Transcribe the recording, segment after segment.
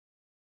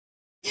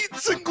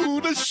It's a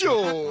good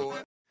show.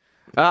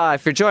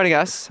 If you're joining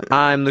us,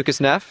 I'm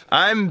Lucas Neff.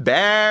 I'm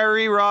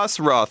Barry Ross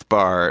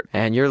Rothbart.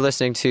 And you're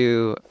listening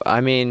to,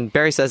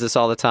 Barry says this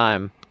all the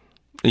time.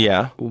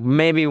 Yeah.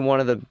 Maybe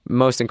one of the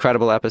most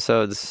incredible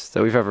episodes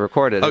that we've ever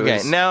recorded.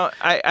 Okay, now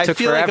I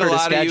feel like a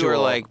lot of you are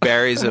like,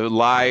 Barry's a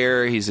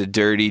liar, he's a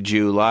dirty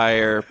Jew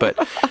liar, but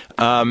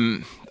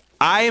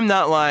I am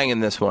not lying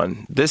in this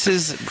one. This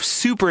is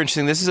super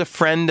interesting. This is a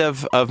friend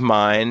of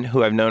mine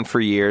who I've known for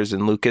years,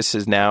 and Lucas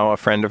is now a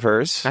friend of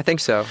hers. I think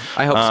so.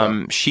 I hope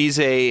so. She's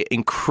a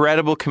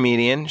incredible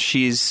comedian.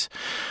 She's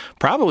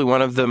probably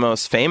one of the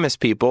most famous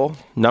people,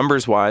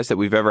 numbers-wise, that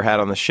we've ever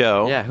had on the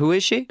show. Yeah, who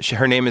is she?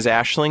 Her name is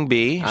Aisling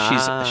Bea.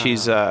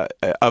 She's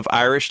of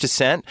Irish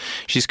descent.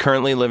 She's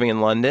currently living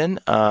in London.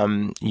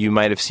 You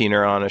might have seen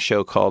her on a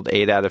show called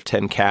 8 out of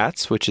 10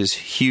 Cats, which is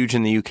huge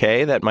in the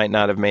UK. That might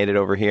not have made it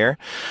over here.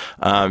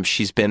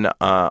 She's been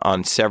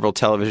on several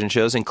television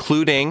shows,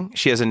 including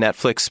she has a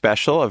Netflix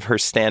special of her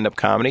stand-up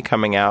comedy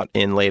coming out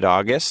in late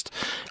August.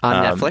 On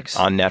Netflix?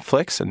 On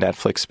Netflix, a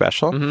Netflix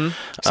special. Mm-hmm.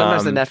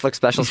 Sometimes the Netflix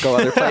specials go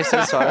other places.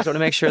 So I just want to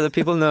make sure that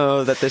people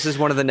know that this is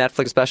one of the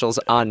Netflix specials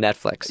on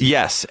Netflix.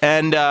 Yes,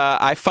 and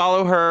I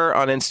follow her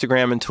on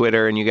Instagram and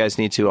Twitter, and you guys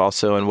need to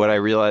also. And what I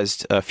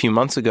realized a few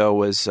months ago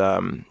was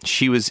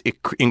she was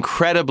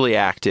incredibly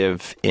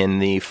active in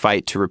the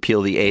fight to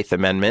repeal the Eighth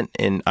Amendment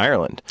in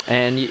Ireland.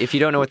 And if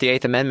you don't know what the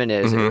Eighth Amendment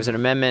is, it was an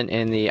amendment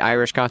in the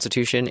Irish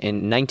Constitution in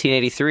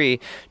 1983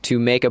 to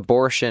make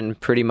abortion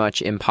pretty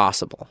much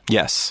impossible.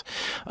 Yes.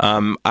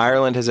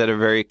 Ireland has had a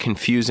very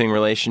confusing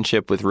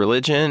relationship with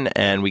religion,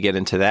 and we get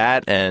into that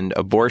and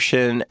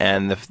abortion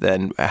and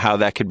then how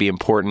that could be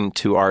important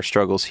to our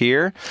struggles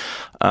here.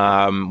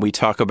 We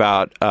talk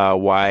about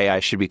why I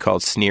should be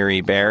called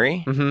Sneery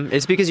Barry. Mm-hmm.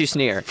 It's because you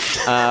sneer.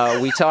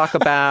 We talk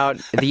about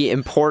the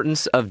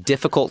importance of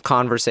difficult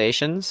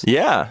conversations.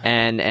 Yeah.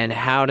 And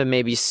how to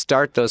maybe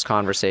start those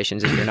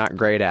conversations if you're not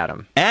great at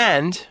them.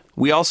 And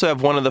we also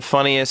have one of the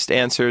funniest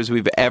answers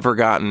we've ever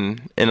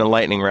gotten in a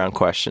lightning round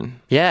question.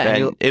 Yeah.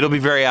 And it'll be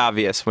very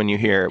obvious when you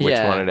hear which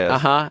one it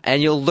is.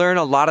 And you'll learn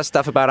a lot of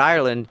stuff about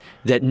Ireland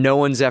that no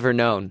one's ever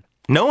known.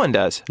 No one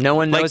does. No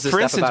one knows like, this for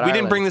stuff instance, about we didn't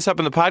Ireland. bring this up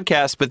in the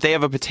podcast, but they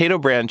have a potato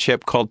brand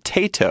chip called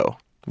Tato,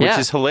 which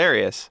is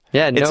hilarious.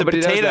 Yeah, it's a nobody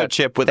knows potato that.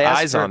 chip with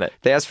eyes on it.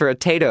 They asked for a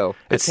tato.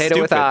 It's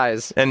Potato with stupid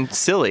eyes. and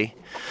silly.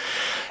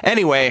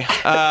 Anyway,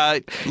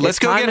 let's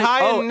go get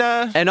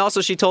high. And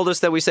also she told us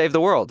that we saved the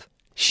world.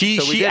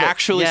 She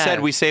actually said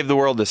we saved the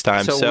world this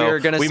time. So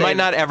we might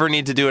not ever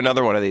need to do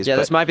another one of these. Yeah,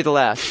 this might be the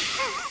last.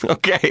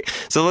 Okay,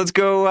 so let's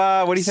go.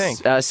 What do you think?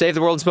 Save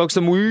the world and smoke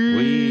some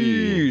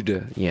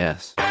weed.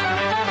 Yes.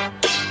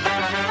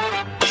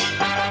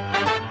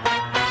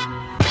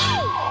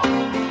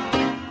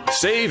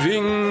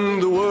 Saving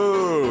the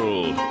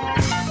World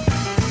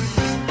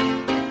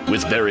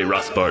with Barry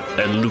Rothbart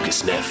and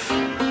Lucas Neff.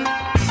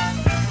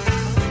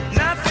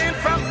 Nothing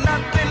from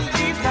nothing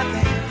leaves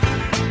nothing.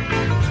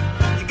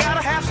 You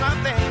gotta have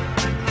something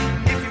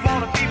if you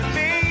wanna be with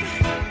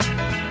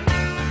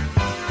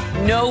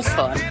me. No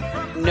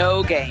fun,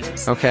 no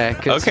games. Okay.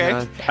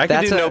 Okay. I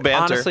can do no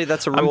banter. Honestly,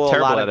 that's a I'm rule a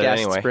terrible lot of at it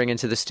guests anyway. bring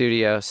into the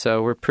studio,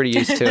 so we're pretty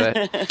used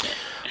to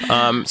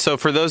it. So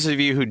for those of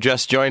you who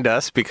just joined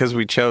us, because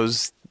we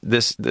chose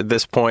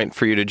this point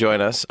for you to join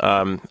us,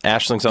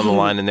 Aisling's on the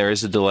line, and there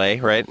is a delay,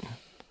 right?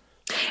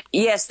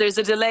 Yes, there's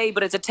a delay,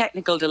 but it's a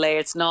technical delay.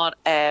 It's not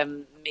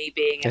me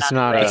being. It's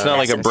not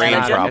like a brain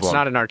problem. It's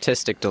not an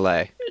artistic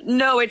delay.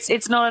 No,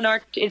 it's not an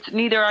art. It's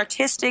neither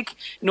artistic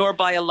nor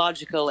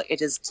biological.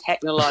 It is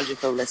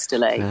technological. This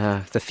delay,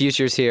 The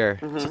future's here,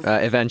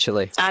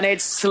 eventually. and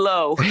it's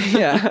slow.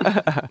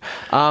 Yeah.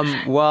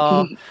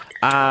 Well,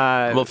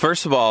 Well,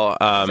 first of all,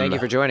 thank you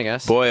for joining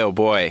us. boy, oh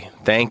boy,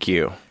 thank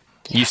you.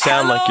 You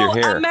sound like you're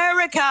Hello, here.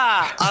 America!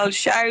 I'll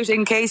shout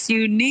in case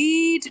you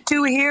need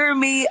to hear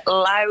me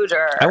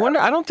louder.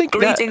 I don't think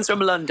Greetings from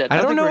London.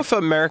 I don't know if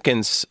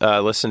Americans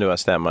listen to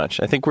us that much.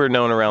 I think we're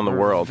known around the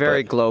world.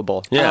 Very but-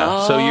 global.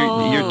 Yeah, so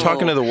you're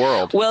talking to the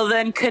world. Well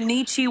then,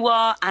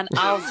 konnichiwa and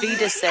auf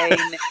Wiedersehen,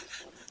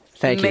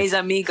 Thank you. mes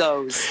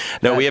amigos.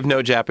 No, we have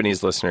no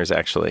Japanese listeners,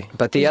 actually.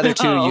 But the other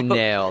two No. you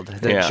nailed.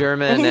 The Yeah.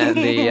 German and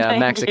the Thank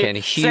Mexican.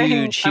 you.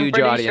 Huge I'm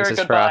pretty audiences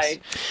sure for us.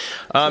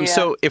 goodbye. Yeah.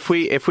 So if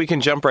we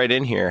can jump right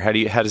in here, how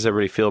does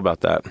everybody feel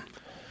about that?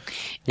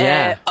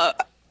 Yeah.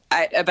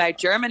 About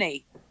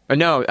Germany.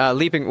 No,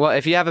 leaping. Well,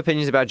 if you have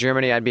opinions about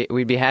Germany,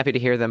 we'd be happy to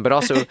hear them. But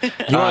also, You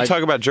want to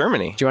talk about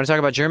Germany? do you want to talk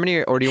about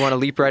Germany, or do you want to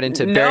leap right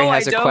into Barry No, I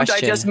has a don't. question?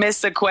 I just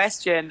missed the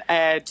question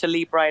to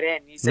leap right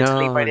in. You said to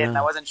leap right in, and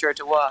I wasn't sure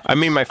to what. I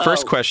mean, my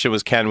first question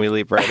was, can we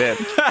leap right in?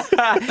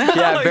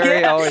 Yeah,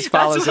 Barry always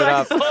follows it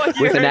up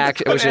with an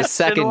act. which is a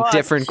second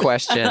different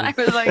question. I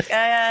was like,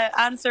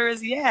 answer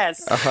is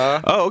yes.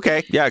 Oh,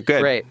 okay. Yeah,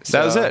 good. Great.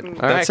 That was So- it. all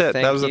That's right, it.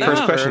 thank That was the you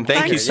first for- question.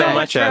 Thank you so Yeah,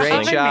 much, thanks for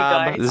Aisling. Great having me,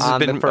 job. guys. This has on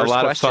the been a first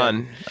lot question.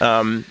 of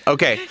fun.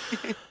 Okay,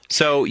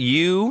 so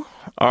you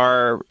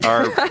are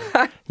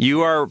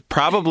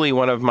probably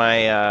one of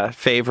my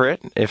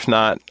favorite, if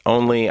not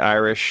only,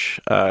 Irish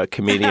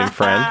comedian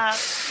friend.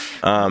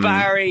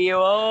 Barry, you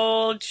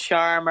old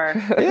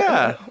charmer.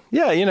 Yeah.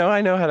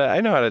 I know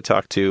how to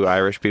talk to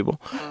Irish people,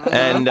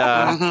 and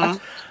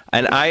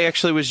I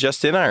actually was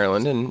just in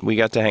Ireland, and we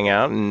got to hang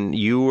out. And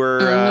you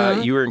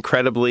were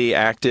incredibly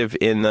active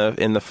in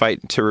the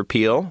fight to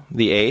repeal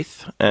the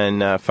Eighth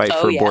and fight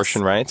for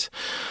abortion rights.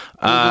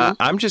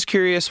 I'm just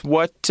curious,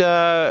 what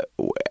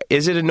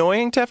is it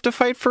annoying to have to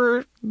fight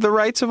for the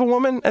rights of a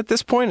woman at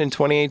this point in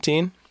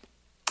 2018?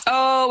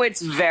 Oh,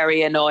 it's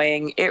very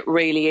annoying. It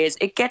really is.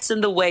 It gets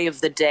in the way of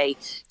the day.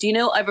 Do you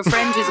know, I have a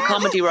friend who's a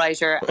comedy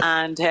writer,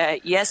 and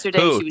yesterday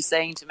she was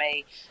saying to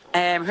me,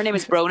 her name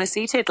is Brona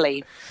C.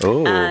 Titley,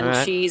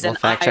 and she's an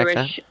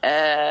Irish...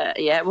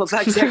 we'll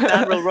fact check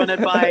that. We'll run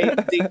it by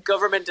the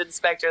government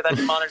inspector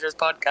that monitors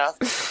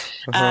podcasts.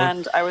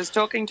 And I was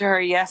talking to her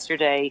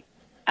yesterday,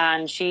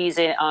 and she's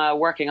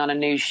working on a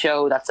new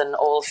show that's an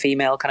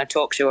all-female kind of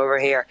talk show over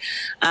here.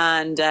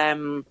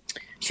 And...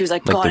 she was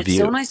like, God, it's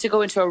so nice to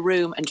go into a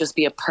room and just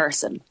be a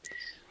person.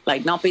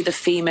 Like, not be the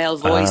female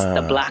voice,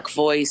 the black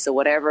voice, or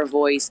whatever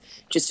voice.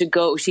 Just to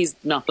go, she's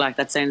not black,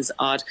 that sounds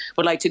odd.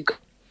 But like to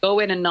go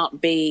in and not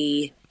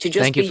be, to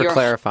just be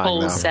your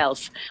whole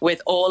self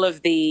with all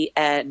of the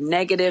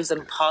negatives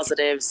and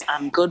positives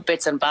and good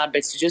bits and bad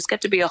bits, to just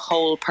get to be a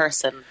whole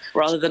person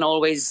rather than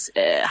always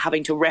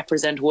having to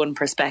represent one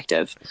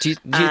perspective. Do you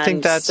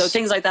think that's... So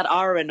things like that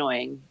are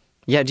annoying.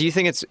 Yeah, do you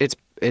think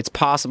it's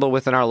possible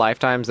within our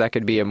lifetimes that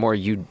could be a more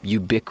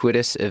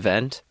ubiquitous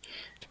event?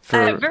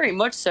 Very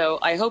much so.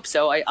 I hope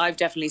so. I've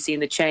definitely seen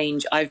the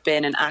change. I've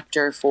been an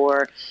actor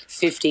for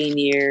 15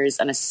 years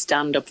and a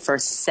stand-up for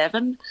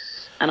 7.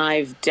 And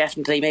I've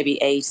definitely,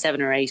 maybe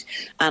 7 or 8.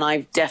 And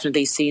I've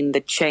definitely seen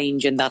the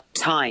change in that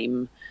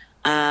time.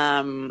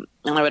 And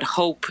I would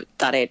hope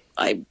that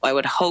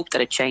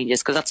it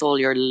changes, because that's all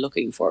you're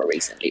looking for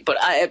recently. But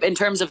in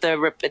terms of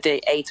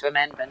the Eighth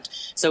Amendment,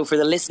 so for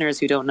the listeners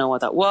who don't know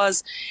what that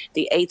was,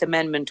 the Eighth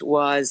Amendment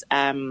was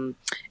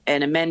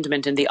an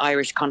amendment in the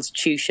Irish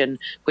Constitution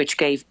which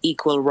gave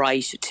equal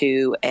right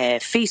to a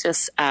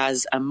fetus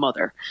as a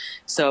mother.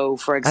 So,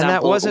 for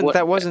example, and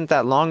that wasn't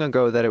that long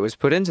ago that it was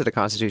put into the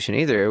Constitution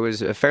either. It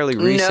was a fairly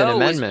recent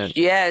amendment.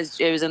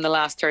 It was in the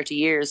last 30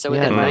 years. So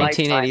within my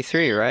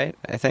 1983, right?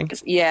 I think.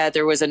 Yeah,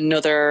 there was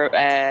another,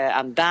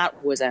 and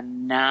that was a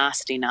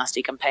nasty,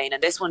 nasty campaign.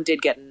 And this one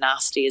did get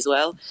nasty as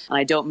well. And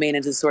I don't mean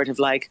it as sort of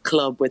like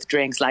club with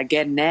drinks, like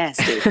get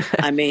nasty.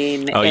 I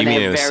mean, you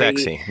mean it was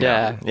sexy?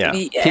 Yeah.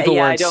 People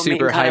weren't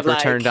super hyper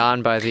turned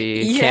on by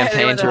the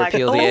campaign to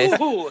repeal the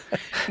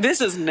Eighth.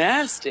 This is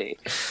nasty.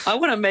 I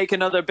want to make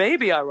another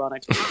baby,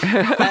 ironically.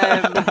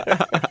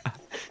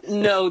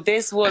 No,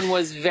 this one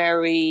was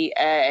very,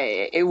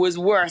 it was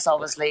worse,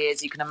 obviously,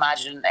 as you can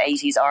imagine, in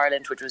 80s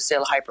Ireland, which was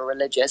still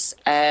hyper-religious.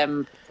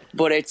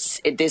 But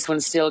this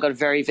one still got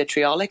very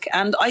vitriolic.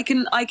 And I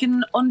can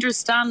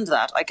understand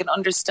that. I can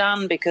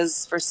understand,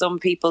 because for some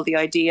people, the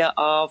idea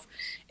of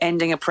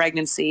ending a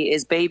pregnancy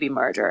is baby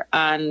murder.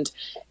 And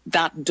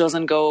that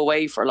doesn't go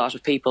away for a lot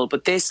of people.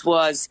 But this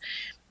one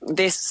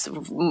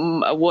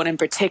in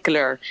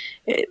particular,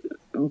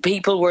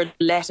 people were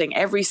letting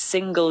every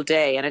single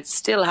day, and it's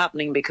still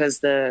happening because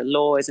the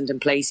law isn't in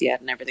place yet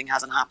and everything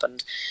hasn't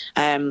happened,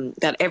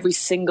 that every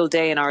single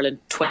day in Ireland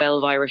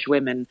 12 Irish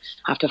women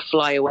have to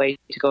fly away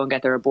to go and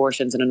get their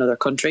abortions in another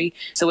country.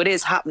 So it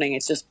is happening.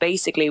 It's just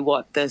basically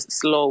what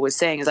this law was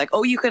saying is like,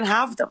 oh, you can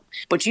have them,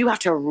 but you have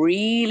to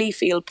really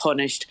feel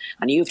punished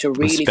and you have to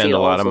really feel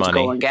awful to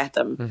go and get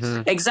them.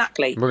 Mm-hmm.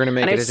 Exactly. We're going to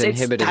make it as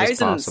inhibitive as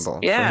possible.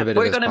 Yeah,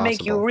 we're going to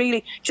make you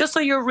really, just so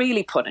you're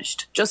really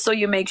punished, just so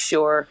you make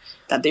sure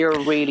that they're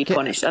really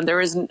punished. And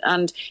there isn't,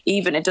 and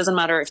even it doesn't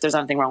matter if there's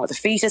anything wrong with the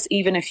fetus,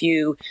 even if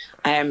you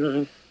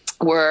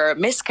were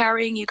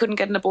miscarrying, you couldn't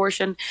get an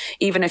abortion.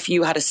 Even if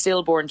you had a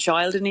stillborn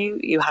child in you,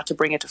 you had to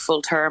bring it to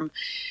full term.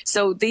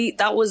 So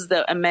that was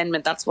the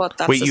amendment. That's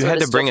Wait, you had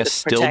to bring a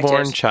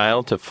stillborn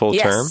child to full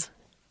term?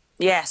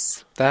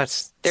 Yes.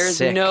 There's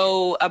sick.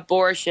 No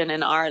abortion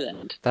in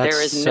Ireland.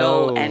 There is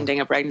no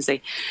ending a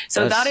pregnancy.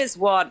 So that is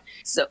what.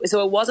 So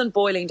it wasn't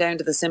boiling down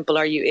to the simple.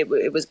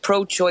 It was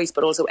pro-choice,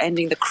 but also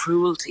ending the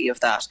cruelty of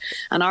that.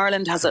 And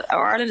Ireland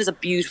is a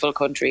beautiful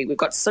country. We've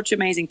got such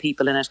amazing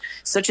people in it.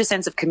 Such a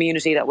sense of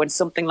community that when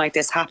something like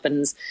this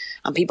happens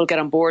and people get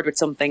on board with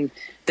something,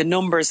 the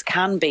numbers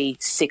can be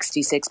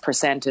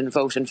 66% and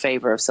vote in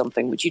favour of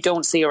something, which you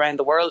don't see around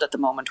the world at the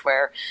moment,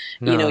 where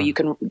you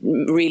can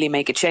really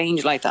make a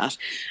change like that.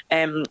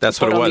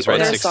 That's what it was, right?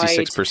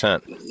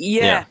 66%.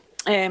 Yeah.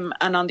 And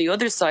on the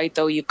other side,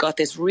 though, you've got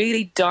this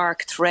really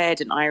dark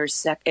thread in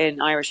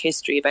Irish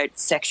history about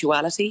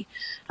sexuality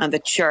and the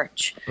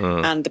church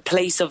and the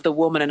place of the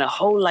woman, and a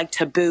whole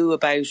taboo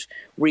about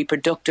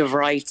reproductive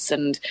rights,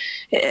 and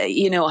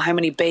how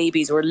many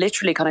babies were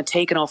literally kind of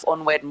taken off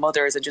unwed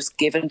mothers and just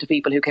given to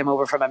people who came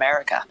over from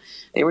America.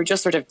 They were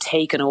just sort of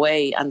taken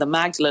away, and the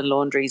Magdalene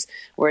laundries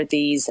were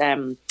these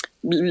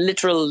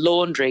literal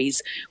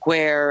laundries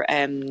where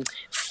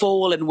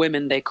fallen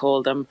women, they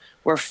call them,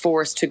 were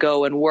forced to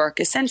go and work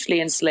essentially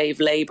in slave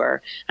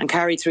labour and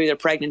carry through their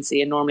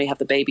pregnancy and normally have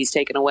the babies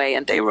taken away.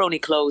 And they were only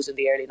closed in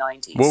the early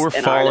 90s. What were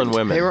in fallen Ireland.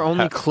 women? They were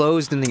only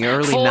closed in the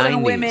early Fallen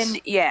 90s. women,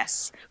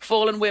 yes.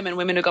 Fallen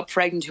women who got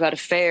pregnant, who had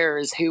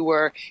affairs, who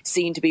were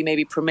seen to be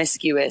maybe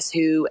promiscuous,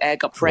 who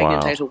got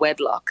pregnant out of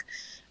wedlock.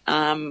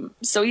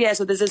 So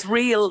there's this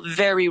real,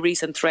 very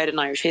recent thread in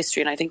Irish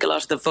history, and I think a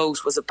lot of the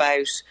vote was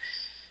about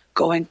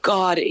going,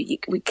 God,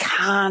 we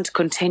can't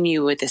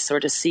continue with this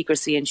sort of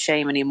secrecy and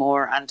shame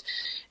anymore. And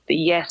the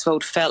yes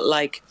vote felt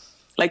like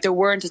there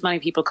weren't as many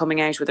people coming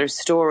out with their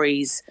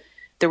stories.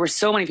 There were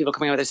so many people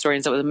coming out with their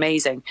stories, that was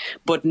amazing,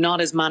 but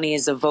not as many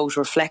as the vote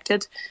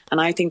reflected.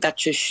 And I think that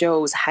just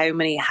shows how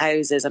many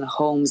houses and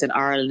homes in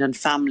Ireland and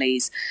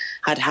families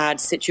had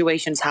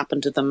situations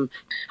happen to them,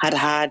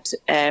 had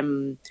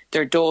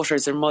their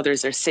daughters, their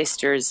mothers, their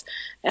sisters,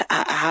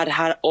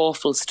 had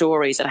awful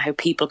stories, and how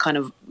people kind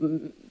of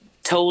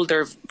told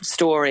their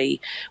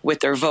story with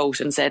their vote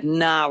and said,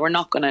 nah, we're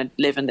not going to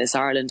live in this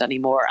Ireland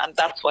anymore. And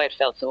that's why it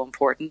felt so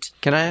important.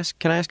 Can I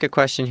ask a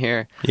question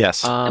here?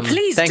 Yes.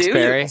 Please thanks, do.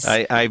 Barry.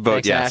 I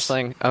vote Thanks, yes.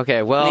 Aisling.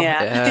 Okay, well,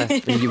 Yeah.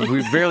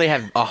 we rarely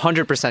have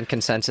 100%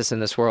 consensus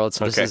in this world,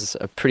 so this is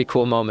a pretty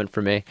cool moment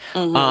for me.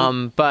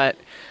 But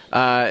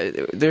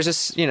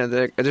there's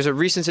there's a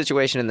recent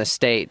situation in the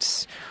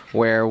States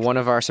where one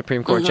of our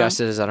Supreme Court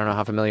justices, I don't know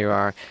how familiar you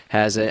are,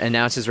 has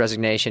announced his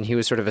resignation. He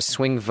was sort of a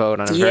swing vote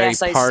on a very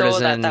partisan. Yes, I saw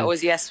that. That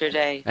was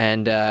yesterday.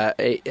 And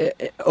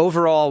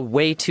overall,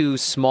 way too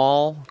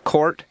small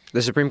court.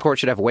 The Supreme Court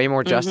should have way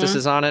more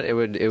justices on it. It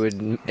would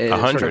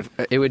 100.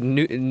 It would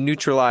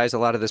neutralize a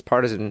lot of this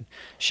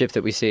partisanship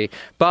that we see.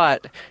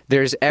 But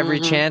there's every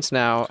chance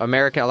now. A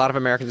lot of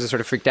Americans are sort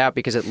of freaked out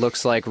because it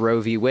looks like Roe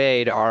v.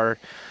 Wade, our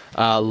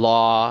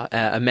law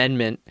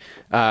amendment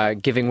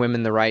giving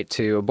women the right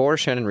to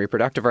abortion and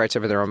reproductive rights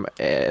over their own,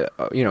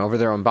 over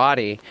their own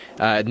body.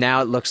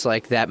 Now it looks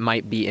like that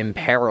might be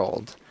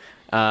imperiled.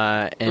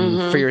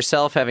 And for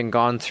yourself, having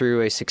gone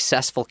through a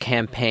successful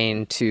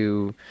campaign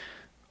to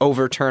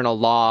overturn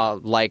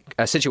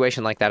a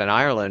situation like that in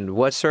Ireland,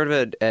 what sort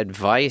of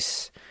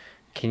advice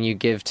can you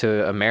give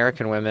to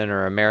American women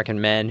or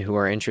American men who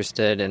are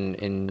interested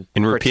in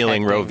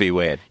repealing Roe v.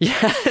 Wade? Yeah.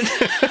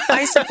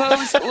 I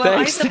suppose.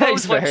 Well,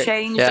 Thanks, what Barry.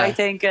 changed, Yeah. I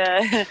think,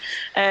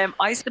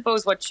 I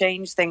suppose what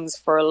changed things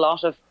for a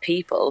lot of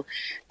people,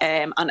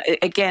 and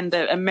again,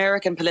 the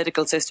American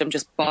political system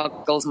just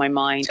boggles my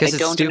mind. I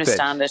don't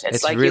understand it.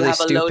 It's like really you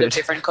have a load of stupid.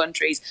 different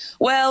countries.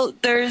 Well,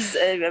 there's,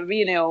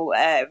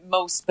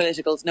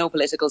 no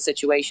political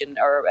situation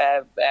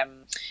or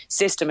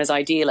system is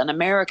ideal, and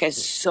America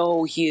is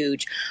so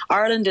huge.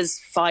 Ireland is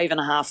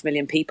 5.5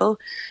 million people,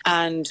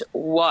 and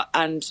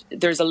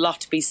there's a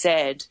lot to be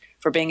said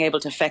for being able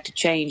to affect a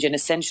change in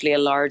essentially a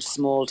large,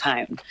 small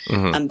town.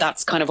 And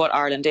that's kind of what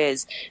Ireland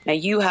is. Now,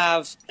 you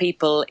have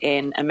people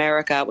in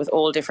America with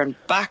all different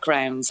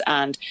backgrounds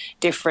and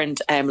different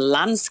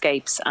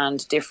landscapes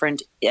and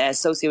different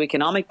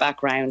socioeconomic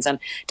backgrounds. And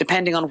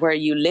depending on where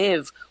you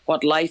live,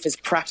 what life is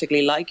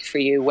practically like for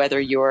you, whether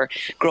you're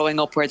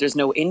growing up where there's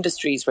no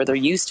industries where there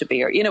used to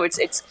be, or,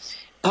 it's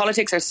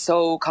politics are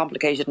so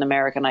complicated in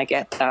America, and I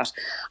get that.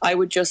 I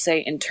would just say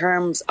in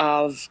terms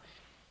of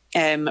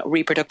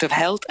reproductive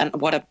health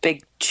and what a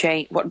big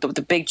change,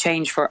 the big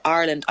change for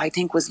Ireland, I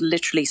think, was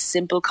literally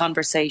simple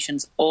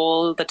conversations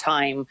all the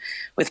time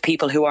with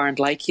people who aren't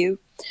like you.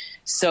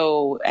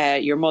 So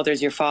your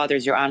mothers, your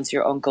fathers, your aunts,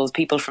 your uncles,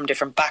 people from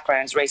different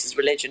backgrounds, races,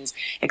 religions,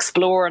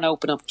 explore and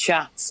open up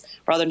chats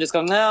rather than just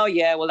going, oh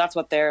yeah, well that's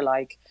what they're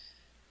like,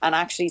 and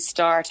actually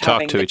start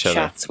having the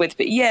chats with,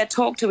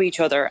 talk to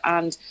each other.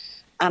 And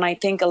I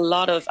think a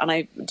lot of, and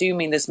I do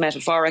mean this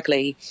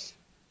metaphorically,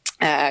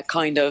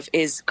 kind of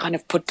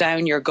put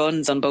down your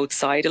guns on both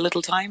sides a lot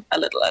of the time.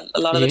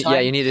 Yeah,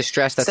 you need to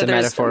stress that's a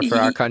metaphor for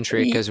our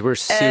country because we're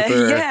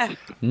super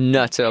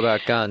nuts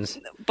about guns.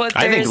 But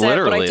I think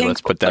literally,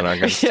 let's put down our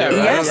guns too.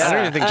 Yes. I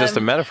don't even think just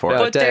a metaphor.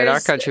 But in our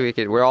country,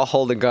 we're all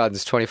holding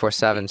guns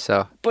 24/7.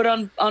 So, but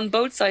on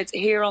both sides,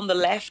 here on the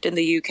left in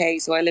the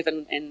UK, so I live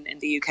in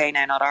the UK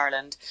now, not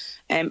Ireland.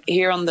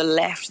 Here on the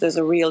left, there's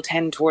a real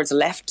tend towards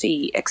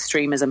lefty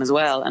extremism as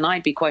well, and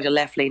I'd be quite a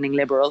left-leaning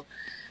liberal.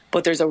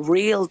 But there's a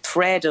real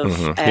thread of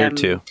here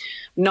too.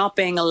 Not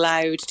being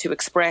allowed to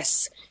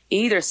express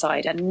either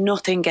side, and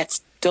nothing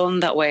gets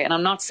done that way. And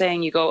I'm not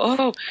saying you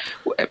go,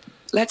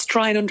 let's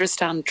try and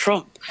understand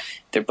Trump.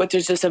 But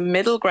there's just a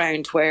middle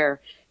ground where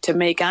to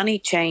make any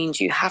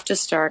change, you have to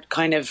start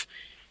kind of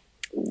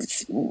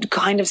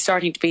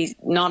starting to be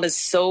not as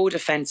so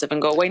defensive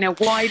and go, wait, now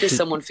why does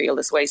someone feel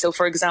this way? So,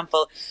 for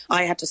example,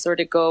 I had to sort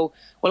of go,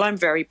 well, I'm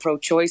very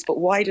pro-choice, but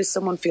why does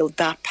someone feel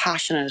that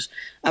passionate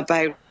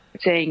about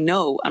saying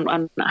no,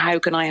 and how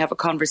can I have a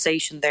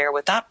conversation there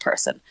with that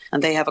person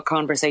and they have a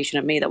conversation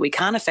with me that we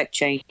can affect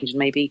change, and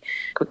maybe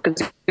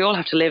because we all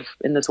have to live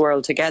in this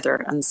world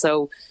together. And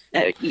so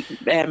I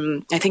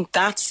think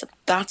that's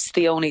that's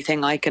the only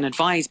thing I can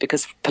advise,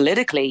 because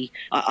politically,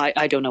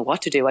 I don't know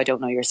what to do. I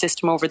don't know your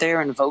system over there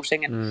and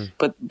voting, and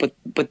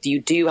but you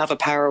do have a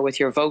power with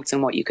your votes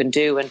and what you can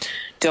do, and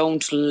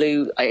don't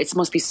lose. It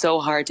must be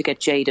so hard to get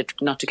jaded,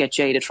 not to get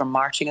jaded from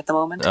marching at the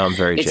moment. I'm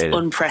very it's jaded.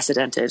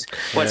 Unprecedented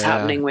what's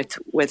happening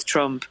with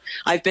Trump.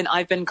 I've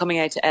been coming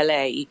out to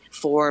LA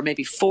for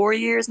maybe 4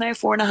 years now,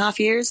 4.5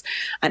 years,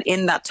 and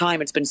in that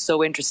time, it's been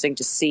so interesting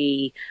to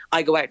see.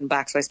 I go out and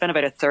back, so I spend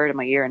about a third of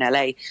my year in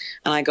LA,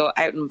 and I go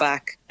out and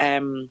back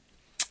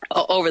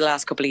over the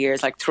last couple of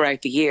years, like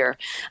throughout the year.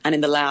 And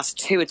in the last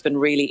 2, it's been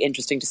really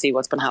interesting to see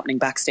what's been happening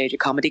backstage at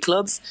comedy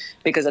clubs.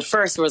 Because at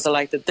first there was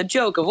the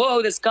joke of,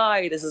 whoa, this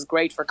guy, this is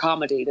great for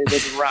comedy. There's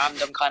this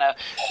random kind of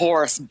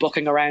horse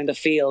bucking around the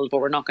field, but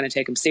we're not going to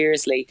take him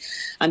seriously.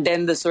 And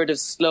then the sort of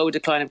slow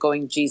decline of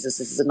going, Jesus,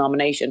 this is a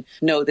nomination.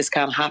 No, this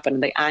can't happen.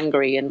 And the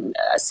angry and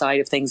side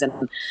of things, and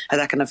how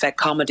that can affect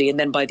comedy. And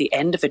then by the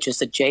end of it,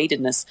 just a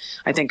jadedness.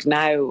 I think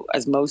now,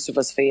 as most of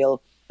us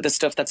feel, the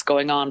stuff that's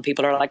going on,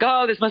 people are like,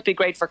 oh, this must be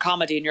great for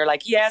comedy, and you're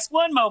like, yes,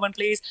 one moment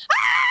please.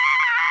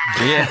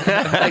 Yeah,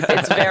 like,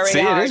 it's very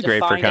hard it is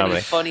great to for find comedy.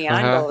 any funny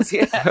angles.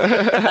 Yeah.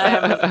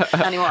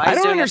 Anyway, I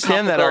don't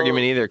understand that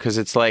argument either, because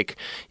it's like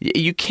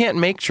you can't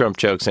make Trump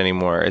jokes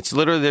anymore. It's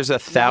literally there's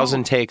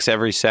 1,000 takes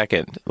every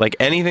second. Like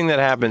anything that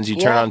happens, you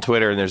turn on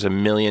Twitter and there's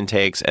 1 million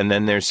takes, and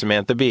then there's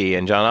Samantha Bee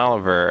and John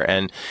Oliver,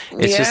 and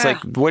it's just like,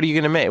 what are you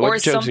going to make?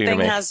 What jokes are you going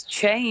to make? Or something has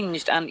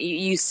changed, and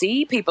you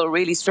see people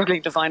really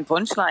struggling to find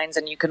punchlines,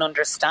 and you can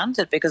understand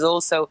it, because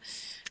also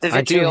the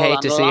vitriol I do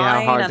hate to see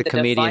how hard the the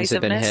comedians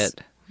have been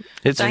hit.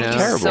 It's Thank you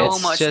terrible. so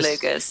It's much, just,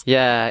 Lucas.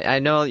 Yeah, I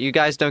know you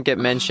guys don't get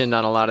mentioned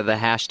on a lot of the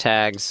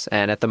hashtags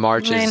and at the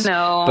marches. I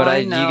know, but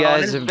I know. you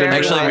guys It's have been very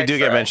Actually, we hard do for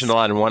get us. mentioned a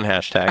lot in one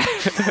hashtag.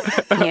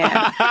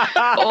 Yeah,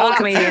 all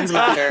comedians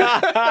matter.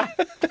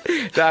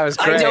 That was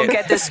great. I don't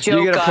get this joke.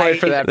 You get a point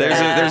for that.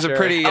 There's a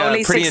pretty Only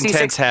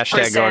intense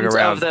hashtag going 66%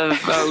 around. of the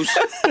vote.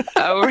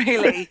 Oh,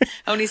 really?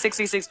 Only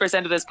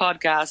 66% of this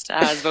podcast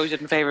has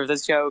voted in favor of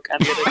this joke, and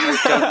the other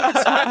don't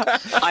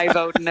understand. I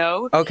vote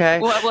no. Okay.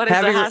 What is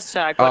Having- the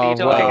hashtag? What are you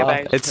talking well, about?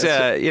 It's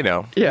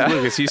Yeah.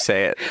 Lucas, you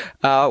say it.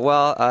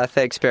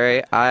 Thanks,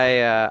 Barry.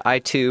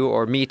 I too,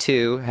 or me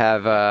too,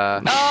 have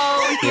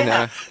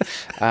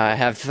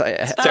have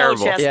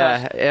terrible. Chestnut.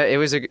 Yeah, it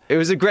was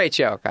a great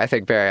joke. I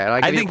think, Barry.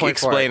 I think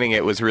explaining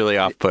it was really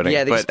off-putting.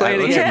 Yeah, the but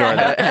explaining let's ignore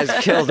that. has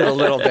killed it a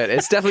little bit.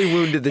 It's definitely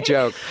wounded the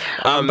joke,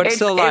 but it's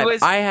still alive.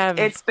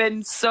 It's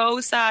been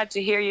so sad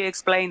to hear you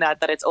explain that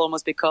it's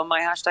almost become my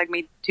hashtag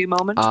Me Too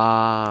moment.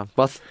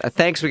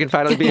 Thanks. We can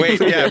finally be.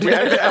 Wait, yeah.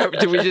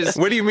 Did we just?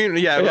 What do you mean?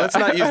 Yeah, let's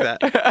not use that.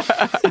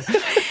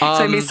 It's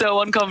made me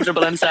so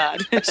uncomfortable and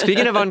sad.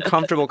 Speaking of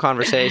uncomfortable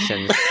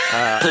conversations,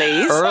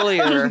 Please.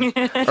 earlier,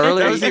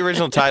 That was the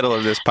original title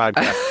of this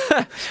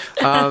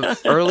podcast.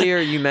 earlier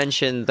you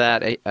mentioned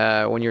that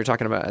when you were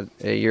talking about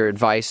your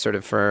advice, sort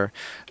of for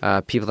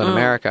people in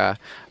America,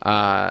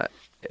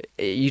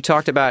 you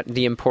talked about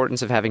the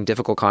importance of having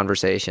difficult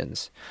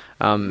conversations.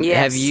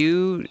 Yes.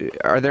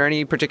 Are there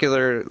any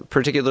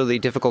particularly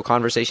difficult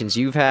conversations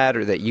you've had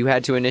or that you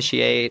had to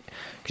initiate?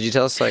 Could you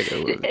tell us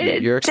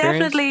your experience?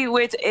 Definitely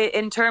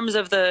in terms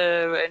of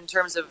the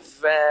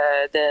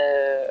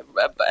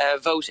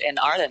vote in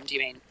Ireland, you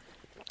mean?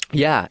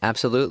 Yeah,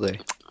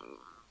 absolutely.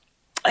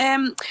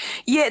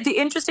 The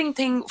interesting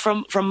thing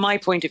from my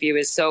point of view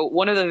is, so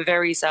one of the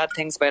very sad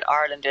things about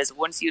Ireland is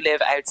once you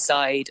live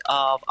outside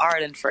of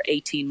Ireland for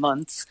 18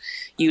 months,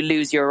 you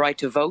lose your right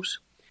to vote.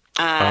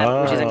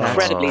 Which is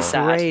incredibly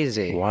sad.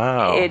 Crazy.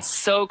 Wow. It's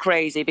so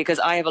crazy, because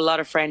I have a lot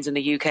of friends in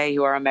the UK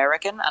who are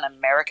American, and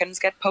Americans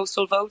get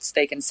postal votes.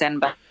 They can send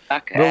back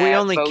But we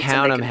only votes,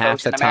 count and them they can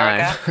half vote the in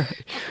time.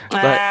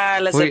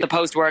 America. Let's see if the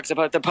post works.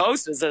 About the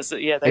post is this,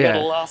 they get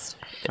lost.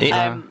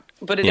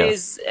 But it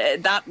is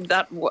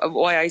that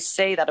why I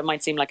say that, it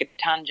might seem like a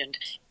tangent,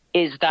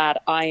 is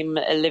that I'm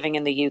living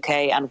in the UK,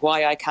 and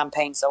why I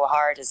campaign so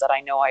hard is that I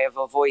know I have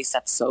a voice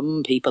that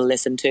some people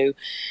listen to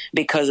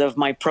because of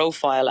my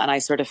profile, and I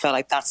sort of felt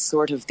like that's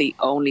sort of the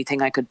only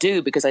thing I could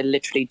do, because I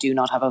literally do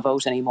not have a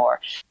vote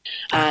anymore.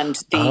 And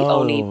the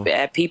only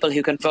people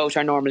who can vote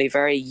are normally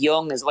very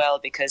young as well,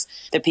 because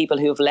the people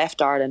who have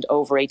left Ireland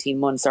over 18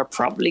 months are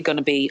probably going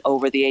to be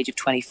over the age of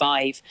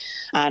 25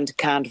 and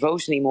can't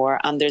vote anymore.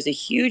 And there's a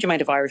huge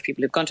amount of Irish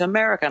people who've gone to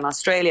America and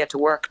Australia to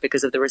work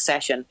because of the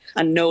recession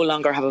and no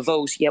longer have a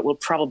vote, yet will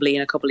probably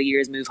in a couple of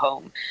years move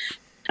home.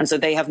 And so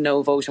they have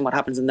no vote in what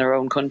happens in their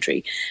own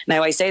country.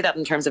 Now, I say that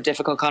in terms of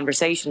difficult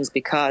conversations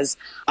because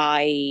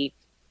I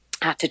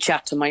had to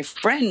chat to my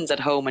friends at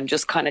home and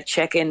just kind of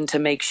check in to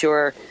make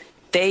sure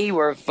they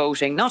were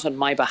voting, not on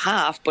my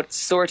behalf, but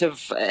sort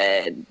of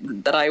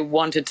that I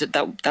wanted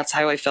to, that's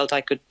how I felt I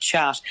could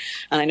chat.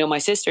 And I know my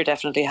sister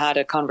definitely had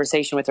a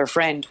conversation with her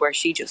friend where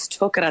she just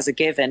took it as a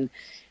given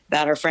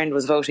that her friend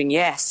was voting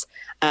yes.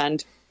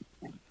 And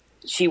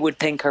she would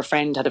think her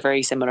friend had a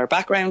very similar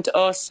background to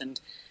us and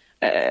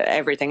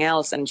everything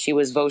else, and she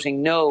was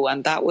voting no.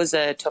 And that was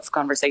a tough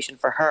conversation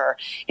for her.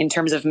 In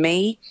terms of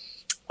me,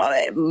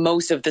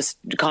 most of the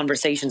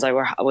conversations I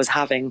was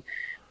having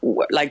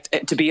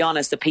to be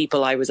honest, the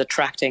people I was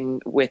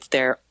attracting with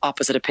their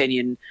opposite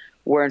opinion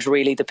weren't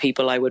really the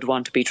people I would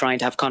want to be trying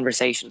to have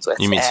conversations with.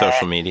 You mean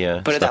social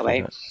media? Put it that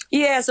way. Like that.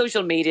 Yeah,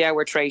 social media,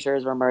 we're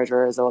traitors, we're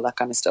murderers, all that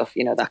kind of stuff,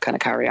 that kind of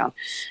carry on.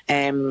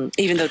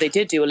 Even though they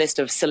did do a list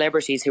of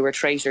celebrities who were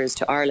traitors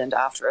to Ireland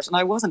after it, and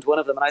I wasn't one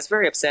of them, and I was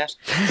very upset.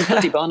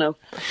 Bloody Bono.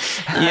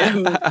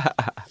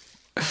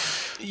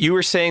 You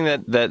were saying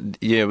that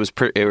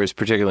it was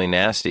particularly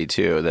nasty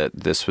too. That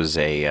this was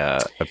a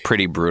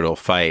pretty brutal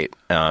fight,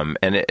 and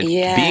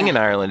being in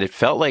Ireland, it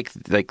felt like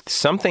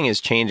something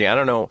is changing. I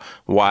don't know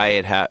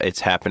why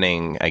it's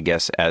happening. I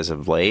guess as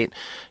of late,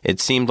 it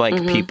seemed like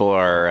people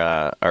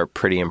are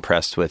pretty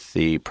impressed with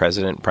the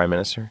president.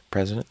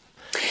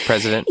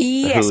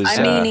 Yes, who's,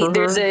 I mean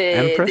there's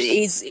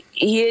Empress?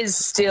 he is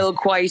still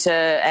quite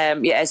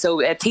a So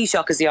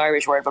Taoiseach is the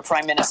Irish word, but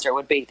Prime Minister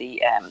would be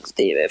the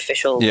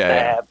official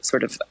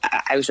sort of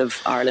out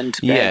of Ireland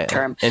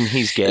term. And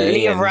he's gay.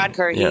 Leo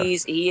Varadkar,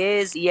 he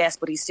is, yes,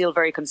 but he's still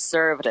very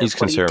conservative. He's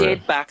conservative. He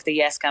did back the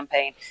Yes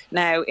campaign.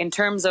 Now, in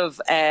terms of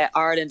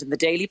Ireland and the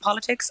daily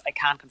politics, I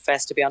can't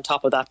confess to be on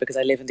top of that because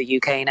I live in the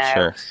UK now.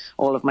 Sure.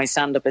 All of my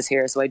stand-up is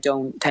here, so I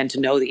don't tend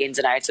to know the ins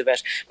and outs of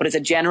it. But as a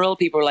general,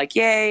 people are like,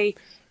 yay,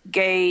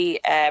 gay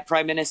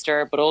Prime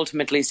Minister, but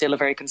ultimately still a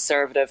very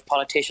conservative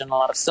politician on a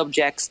lot of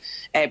subjects.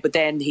 But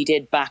then he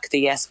did back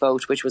the yes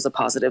vote, which was a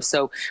positive.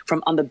 So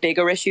on the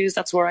bigger issues,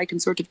 that's where I can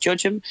sort of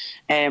judge him.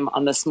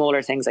 On the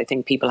smaller things, I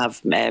think people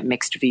have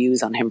mixed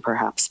views on him,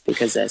 perhaps,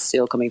 because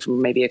still coming from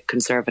maybe a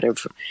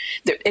conservative.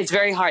 It's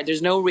very hard.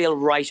 There's no real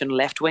right and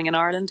left wing in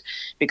Ireland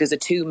because the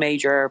two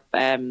major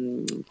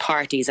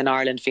parties in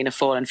Ireland, Fianna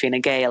Fáil and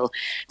Fine Gael,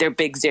 their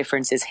big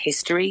difference is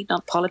history,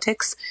 not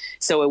politics.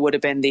 So it would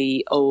have been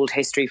the old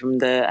history from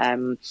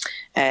the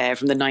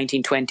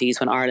 1920s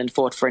when Ireland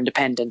fought for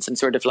independence, and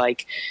sort of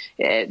like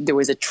there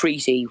was a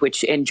treaty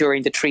which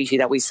during the treaty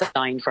that we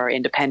signed for our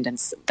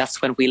independence, that's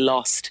when we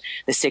lost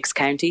the 6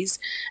 counties,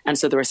 and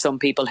so there were some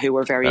people who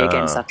were very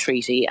against that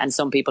treaty and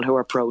some people who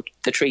were pro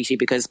the treaty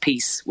because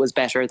peace was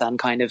better than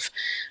kind of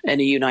in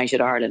a united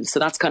Ireland. So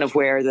that's kind of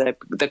where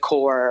the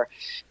core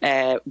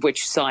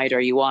which side are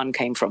you on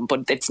came from,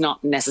 but it's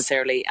not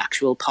necessarily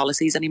actual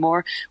policies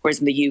anymore, whereas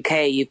in the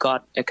UK you've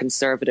got a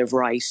conservative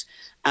right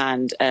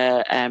and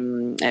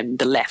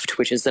the left,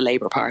 which is the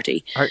Labour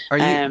Party. Are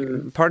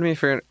you? Pardon me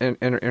for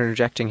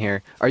interjecting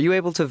here. Are you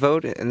able to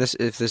vote? And this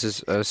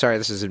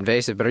is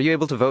invasive, but are you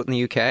able to vote in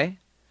the UK?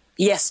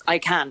 Yes, I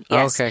can.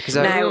 Yes. Okay,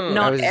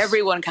 not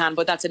everyone can,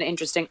 but that's an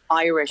interesting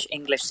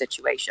Irish-English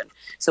situation.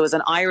 So as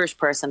an Irish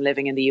person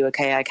living in the UK,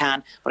 I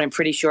can, but I'm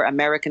pretty sure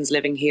Americans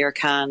living here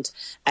can't,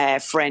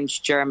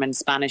 French, German,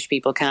 Spanish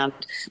people can't,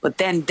 but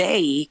then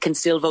they can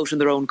still vote in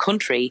their own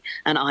country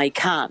and I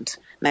can't.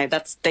 Now,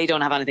 they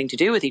don't have anything to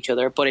do with each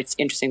other, but it's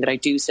interesting that I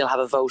do still have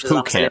a vote as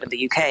long as I live in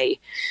the UK.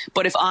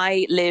 But if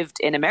I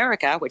lived in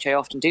America, which I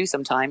often do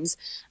sometimes,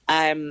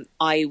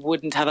 I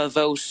wouldn't have a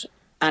vote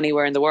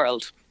anywhere in the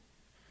world,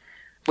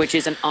 which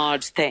is an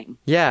odd thing.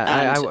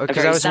 Yeah,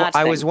 because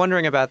I was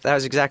wondering about that.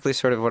 Was exactly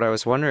sort of what I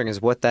was wondering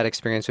is what that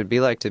experience would be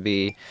like to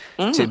be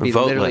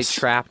literally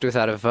trapped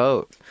without a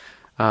vote.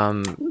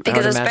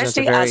 Because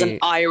especially as an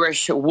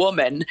Irish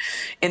woman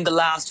in the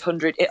last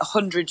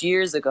 100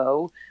 years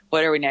ago,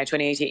 what are we now,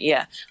 2018?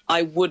 Yeah,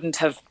 I wouldn't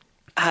have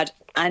had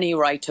any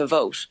right to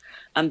vote.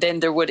 And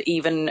then there would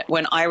even,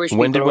 when Irish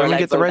people were allowed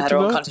to vote, had their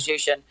own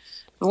constitution,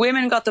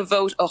 women got the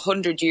vote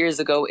 100 years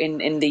ago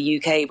in the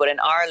UK, but in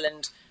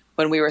Ireland,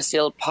 when we were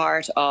still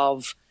part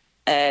of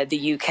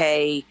the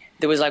UK,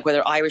 there was like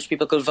whether Irish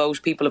people could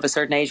vote, people of a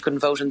certain age couldn't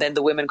vote, and then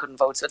the women couldn't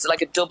vote. So it's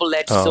like a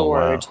double-edged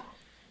sword. Wow.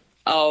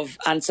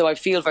 And so I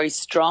feel very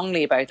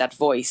strongly about that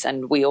voice,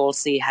 and we all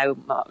see how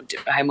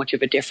much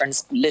of a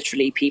difference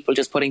literally people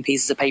just putting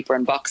pieces of paper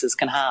in boxes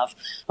can have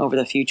over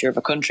the future of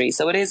a country.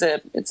 So that's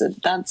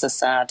a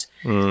sad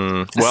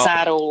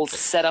sad old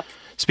setup.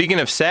 Speaking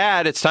of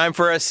sad, it's time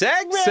for a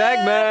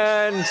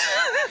segment.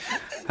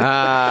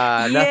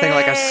 Nothing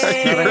like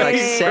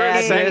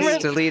sadness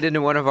to lead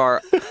into one of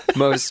our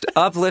most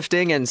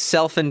uplifting and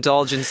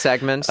self-indulgent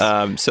segments.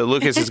 So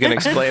Lucas is going to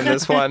explain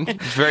this one.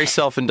 It's very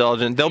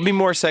self-indulgent. There'll be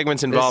more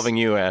segments involving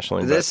you,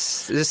 Aisling. This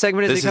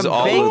segment has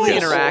become vaguely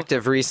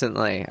interactive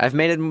recently. I've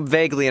made it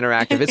vaguely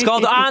interactive. It's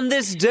called On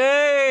This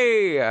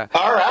Day.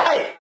 All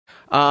right.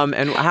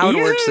 And how it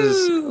works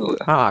is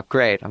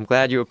great. I'm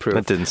glad you approved.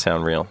 That didn't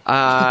sound real.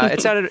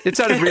 It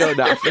sounded real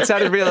enough. It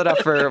sounded real enough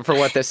for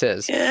what this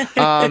is.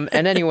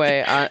 And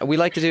anyway, we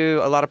like to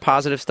do a lot of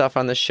positive stuff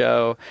on the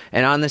show.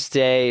 And on this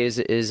day is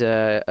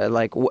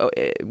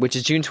which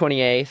is June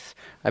 28th.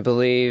 I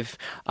believe,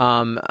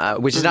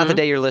 which is not the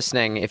day you're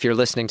listening, if you're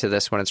listening to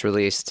this when it's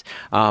released.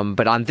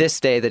 But on this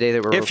day, the day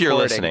that we're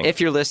recording, if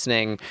you're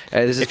listening,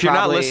 this is if you're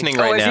not listening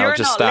right now,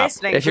 just stop.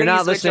 If you're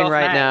not listening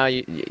right now,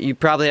 you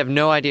probably have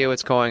no idea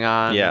what's going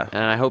on. Yeah.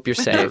 And I hope you're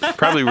safe.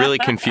 Probably really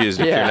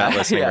confused if you're not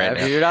listening right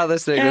now. If you're not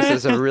listening, this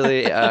is a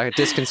really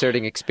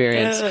disconcerting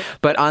experience.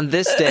 But on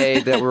this day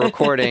that we're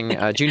recording,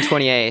 June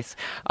 28th,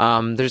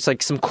 there's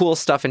like some cool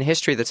stuff in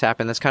history that's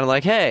happened that's kind of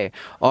like, hey,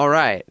 all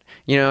right.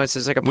 You know,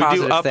 it's like a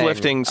positive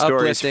thing. uplifting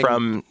stories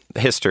from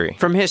history.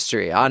 From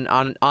history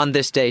on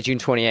this day, June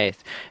 28th.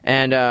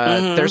 And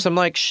there's some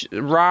like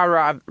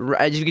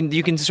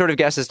you can sort of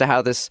guess as to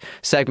how this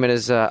segment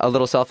is a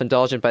little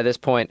self-indulgent by this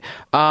point.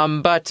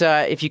 But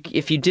if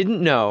you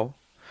didn't know,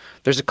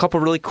 there's a couple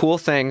really cool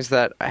things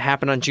that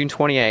happen on June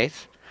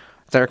 28th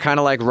that are kind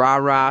of like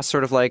rah-rah,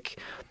 sort of like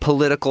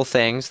political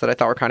things that I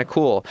thought were kind of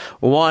cool.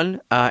 One,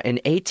 in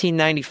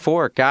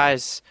 1894,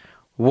 guys,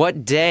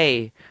 what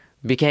day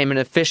became an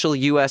official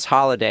U.S.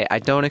 holiday? I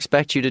don't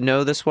expect you to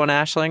know this one,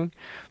 Aisling,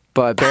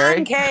 but Barry?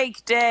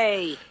 Pancake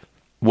Day.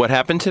 What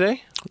happened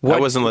today? I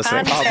wasn't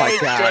listening. Pancake Oh my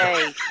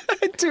God.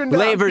 Day.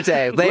 Labor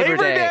Day. Labor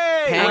Day.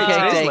 Pancake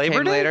Wait, Day Labor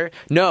came Day? later.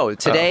 No,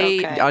 today,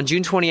 okay. on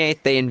June 28th,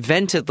 they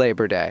invented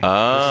Labor Day, which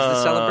is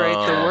to celebrate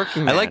the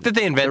working man. I like that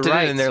they invented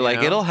the it and they're rights, like,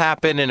 you know? it'll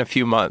happen in a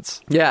few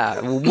months. Yeah,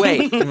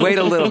 wait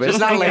a little bit. It's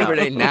not Labor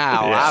Day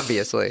now, Yeah.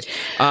 obviously.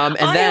 And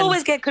I then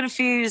always get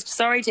confused.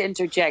 Sorry to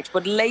interject,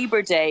 but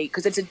Labor Day,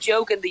 because it's a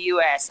joke in the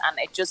US, and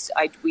it just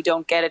we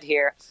don't get it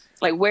here.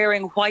 Like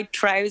wearing white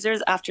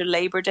trousers after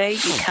Labor Day,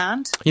 you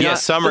can't. Yeah,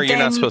 summer but you're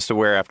not then- supposed to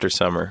wear after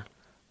summer.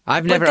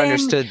 I've But never then-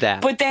 understood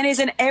that. But then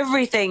isn't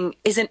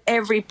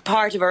every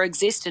part of our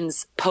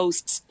existence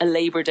posts a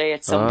Labor Day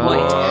at some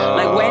point?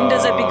 Like when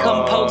does it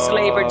become post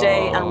Labor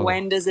Day and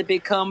when does it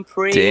become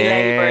pre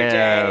Labor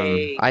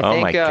Day? I Oh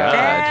think, my God.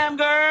 Damn,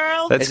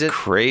 girl. That's Is it-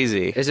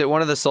 crazy. Is it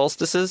one of the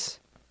solstices?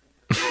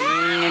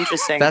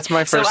 Interesting. That's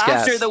my first So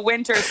guess. after the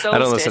winter don't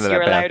solstice, listen to that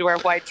you're band. allowed to wear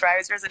white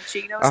trousers and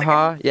chinos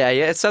again? Yeah,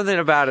 it's something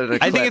about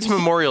it. I think it's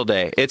Memorial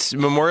Day.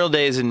 Memorial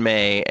Day is in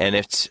May, and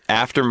it's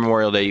after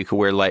Memorial Day you can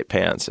wear light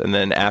pants, and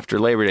then after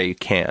Labor Day you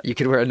can't. You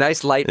could wear a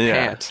nice light Yeah.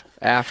 pant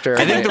after.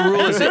 I think the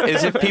rule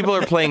is if people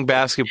are playing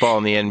basketball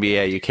in the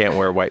NBA, you can't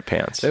wear white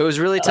pants. It was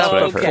really tough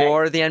what I've heard.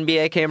 before the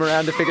NBA came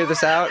around to figure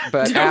this out,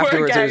 but Didn't work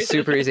afterwards it was out.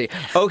 super easy.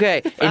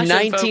 Okay, in Fashion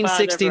faux pas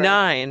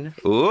 1969,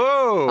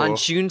 Ooh. on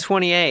June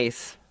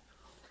 28th,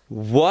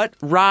 what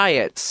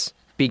riots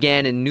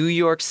began in New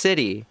York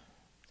City,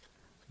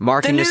 The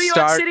marking New the York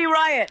start? City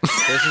riots.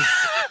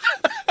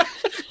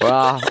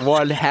 Well,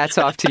 one hats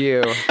off to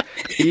you.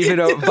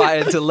 Even by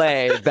a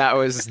delay, that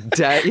was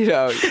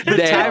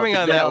the timing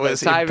on that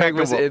was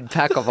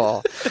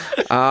impeccable.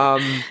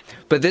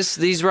 But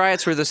these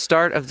riots were the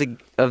start of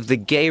the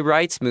gay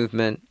rights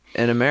movement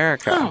in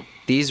America. Oh.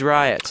 These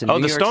riots in New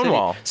the York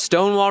Stonewall. City.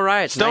 Stonewall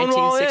riots,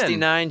 Stonewall Inn.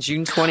 1969,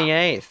 June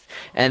 28th.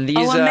 And these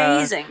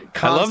amazing.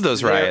 I love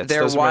those riots.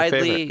 They're Those are my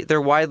favorite.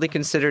 they're widely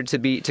considered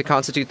to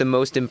constitute the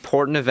most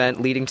important event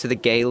leading to the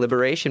gay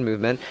liberation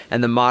movement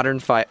and the modern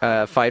fight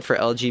for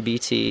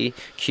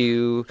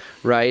LGBTQ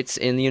rights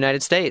in the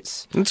United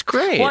States. It's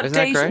great. What Isn't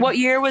that date? great? What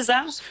year was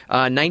that?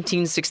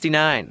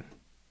 1969.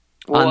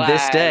 On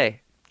this Wow. day,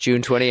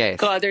 June 28th.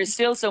 God, there's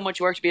still so much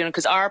work to be done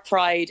because our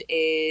Pride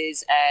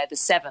is the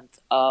 7th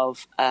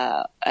of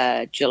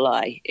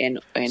July in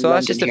So that's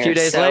London just a here. few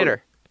days So,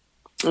 later.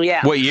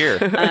 Yeah. What year?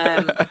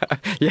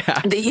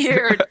 Yeah. This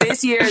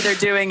year they're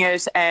doing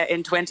it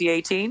in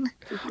 2018.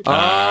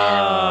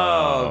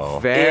 Oh,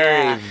 very,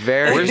 Yeah.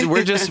 very.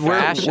 we're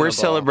fashionable.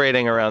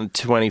 celebrating around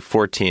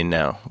 2014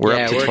 now. We're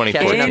up to we're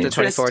catching up to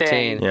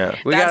 2014. 2014. Yeah.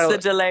 We That's got the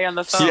delay on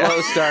the phone.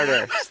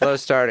 slow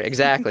starter.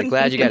 Exactly.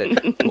 Glad you got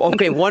it.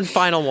 Okay, one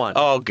final one.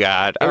 Oh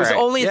God! it All was right.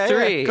 only Yeah,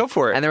 three. yeah, go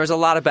for it. And there was a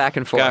lot of back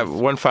and forth. Got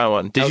one final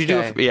one. Did you do?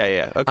 Okay.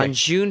 Yeah. Okay. On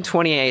June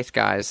 28th,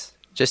 guys,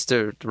 just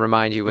to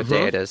remind you what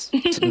day it is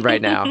Mm-hmm.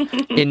 right now.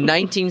 In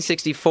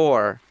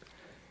 1964,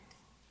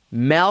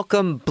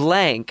 Malcolm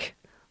Blank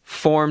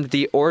formed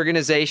the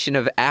Organization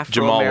of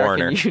Afro-American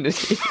Warner.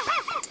 Unity.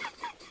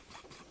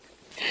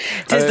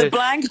 Does the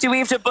blank? Do we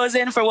have to buzz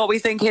in for what we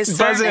think his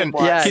Buzz surname in.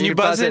 was? Yeah, Can you you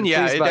buzz in?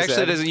 Yeah. please It buzz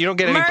actually in. doesn't. You don't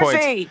get any points.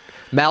 Murphy.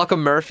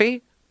 Malcolm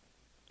Murphy?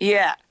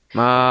 Yeah. Uh,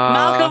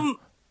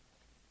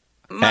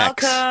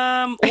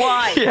 Malcolm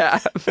Y. Yeah.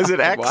 Is it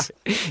X?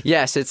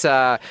 Yes, it's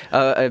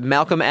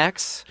Malcolm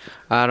X.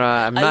 I'm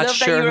I not love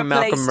sure that you who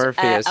Malcolm replaced,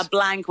 Murphy is. a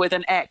blank with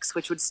an X,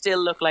 which would still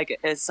look like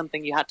it's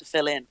something you had to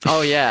fill in.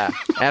 Oh yeah,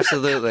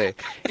 absolutely.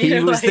 He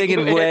You're was like, thinking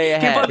you way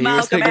put ahead. He was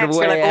Malcolm thinking X,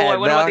 way you're like, oh, ahead. I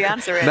wonder what the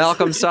answer is.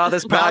 Malcolm saw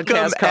this Malcolm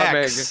podcast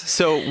coming. X.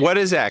 So what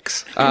is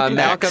X?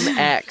 Malcolm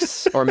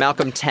X or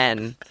Malcolm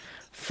 10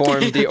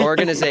 formed the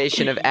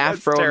Organization of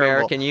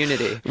Afro-American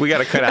Unity. We got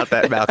to cut out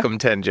that Malcolm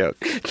 10 joke.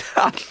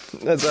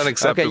 That's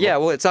unacceptable. Okay, yeah,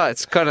 well,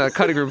 it's kind of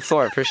cutting room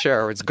floor for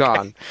sure. It's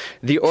gone.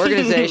 The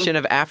Organization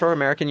of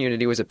Afro-American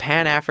Unity was a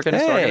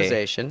Pan-Africanist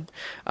organization,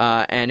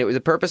 and it was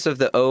the purpose of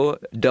the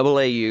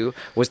OAAU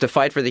was to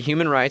fight for the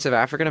human rights of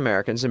African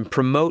Americans and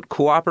promote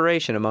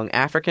cooperation among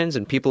Africans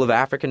and people of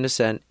African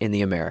descent in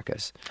the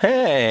Americas.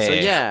 Hey. So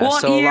yeah,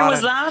 What so a year lot was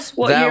of- that?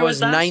 What that year was was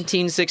that?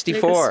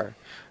 1964.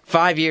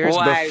 5 years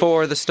Wow.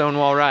 before the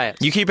Stonewall riots.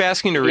 You keep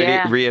asking to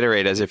Yeah.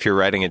 reiterate as if you're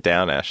writing it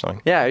down,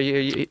 Aisling. Yeah,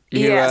 you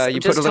Yes,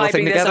 put just a little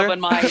typing thing this together. up on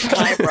my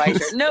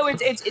typewriter. No,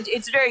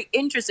 it's very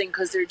interesting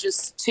because they're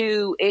just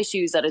two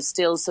issues that is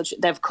still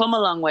they've come a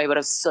long way, but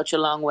have such a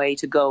long way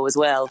to go as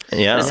well.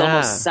 Yeah. And it's Yeah.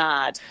 almost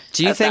sad.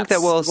 Do you think that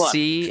that's we'll what-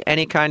 see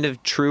any kind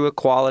of true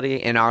equality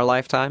in our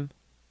lifetime?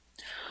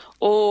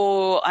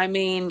 Oh, I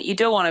mean, you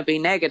don't want to be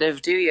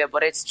negative, do you?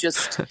 But it's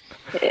just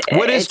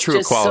What is it's true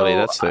just equality? so-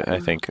 That's, I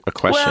think, a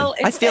question. Well,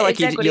 I feel like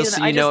it's equity, you'll isn't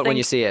see, it? I you know just it when think-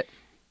 you see it.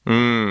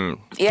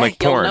 Yeah,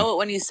 Like you'll porn. know it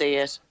when you see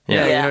it.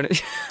 Yeah, Yeah. you know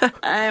what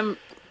I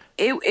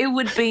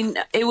mean?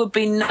 It would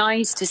be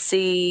nice to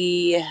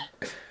see.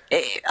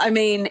 I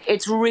mean,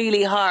 it's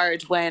really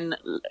hard when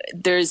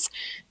there's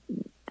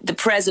the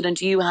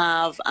president you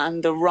have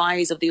and the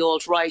rise of the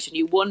alt-right, and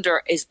you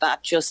wonder, is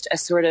that just a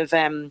sort of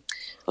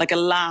like a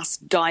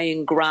last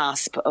dying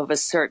grasp of a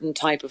certain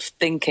type of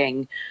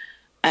thinking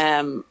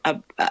in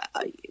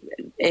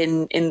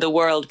the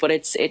world? But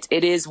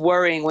it is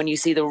worrying when you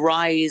see the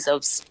rise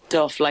of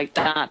stuff like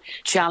that,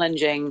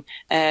 challenging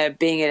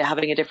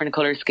having a different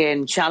color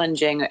skin,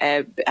 challenging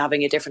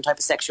having a different type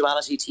of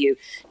sexuality to you,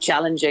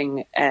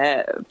 challenging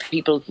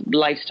people's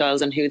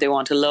lifestyles and who they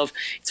want to love.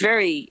 It's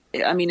very.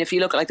 I mean, if you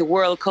look at, like, the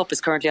World Cup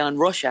is currently on in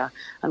Russia,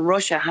 and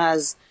Russia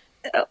has.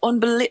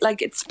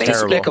 Like, it's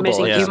basically Terrible.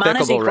 committing Yeah. humanity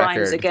Despicable crimes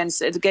record. against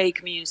the gay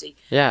community.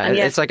 Yeah, and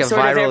yet, it's like a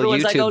sort of viral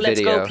everyone's like, YouTube oh, let's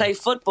video. go play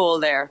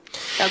football there.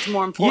 That's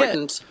more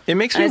important. It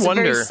makes And me it's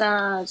wonder very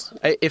sad.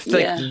 if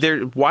Yeah.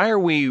 why are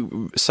we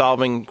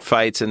solving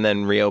fights and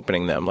then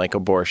reopening them, like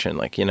abortion?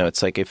 Like,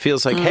 it's like, it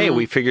feels like, hey,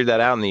 we figured that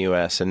out in the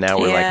U.S. and now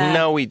we're like, Yeah.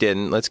 no, we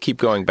didn't. Let's keep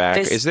going back.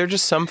 This- Is there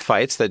just some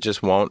fights that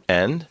just won't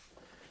end?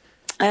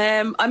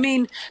 I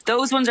mean,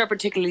 those ones are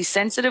particularly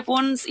sensitive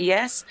ones,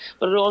 yes,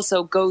 but it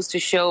also goes to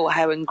show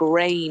how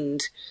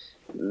ingrained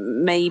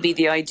maybe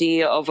the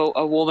idea of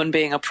a woman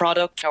being a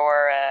product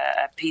or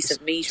a piece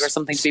of meat or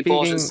something to be bought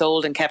and Speaking-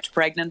 sold and kept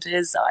pregnant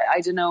is.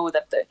 I don't know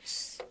that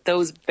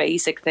those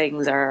basic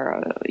things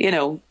are,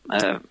 yeah,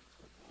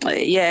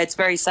 it's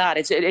very sad.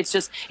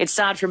 It's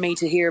sad for me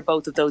to hear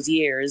both of those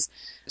years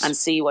and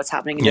see what's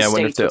happening in Yeah, I the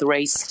wonder if States with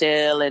race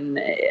still and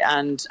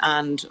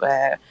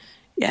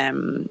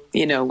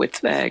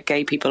with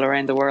gay people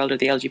around the world, or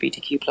the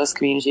LGBTQ plus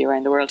community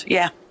around the world.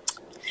 Yeah,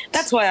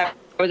 that's why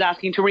I was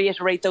asking to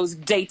reiterate those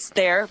dates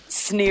there,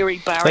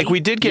 Sneery Barry. Like, we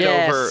did get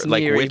Yes, over,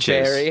 like, Sneery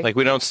witches. Barry. Like,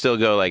 we don't still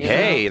go like,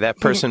 hey, that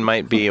person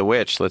might be a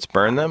witch. Let's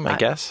burn them, I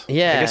guess.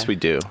 yeah. I guess we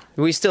do.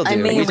 We still do. I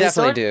mean, we definitely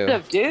sort do.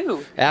 of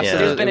do.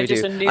 Absolutely, There's been we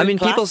just do. a new I mean,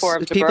 people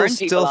platform to burn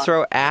still people on.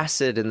 throw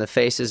acid in the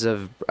faces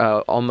of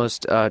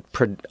almost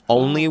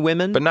only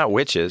women. But not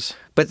witches.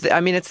 But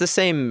I mean, it's the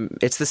same.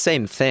 It's the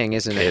same thing,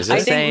 isn't it? Is It's it? the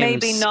I think same,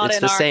 maybe not it's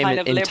in the our same kind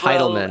of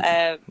entitlement.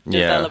 liberal,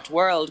 developed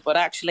world, but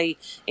actually,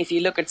 if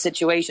you look at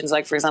situations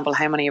like, for example,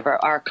 how many of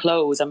our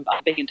clothes, I'm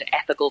big into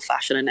ethical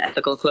fashion and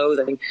ethical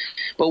clothing,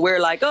 but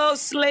we're like, oh,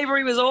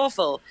 slavery was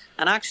awful.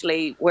 And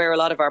actually, where a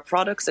lot of our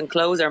products and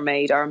clothes are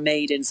made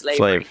in slavery.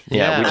 Slave. Yeah, we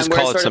Yeah. just And we're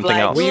call it sort of something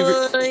like, else.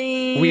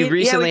 We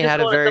recently had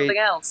a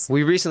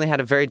we recently had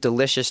a very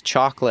delicious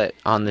chocolate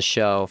on the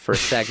show for a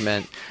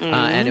segment,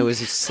 and it was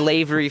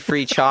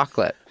slavery-free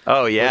chocolate.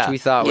 Oh, yeah. Which we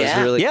thought was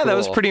Yeah. really Yeah, cool. that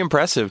was pretty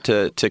impressive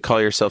to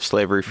call yourself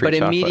slavery-free But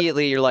chocolate.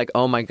 immediately you're like,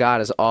 oh my god,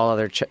 is all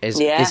other is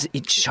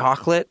it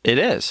chocolate It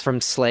is.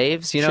 from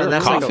slaves? You know, Sure, and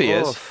that's coffee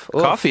like, is. oof,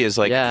 oof. Coffee is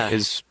Yeah.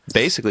 is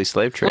basically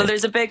slave trade. Well,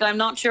 there's I'm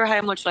not sure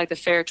how much like the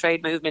fair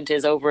trade movement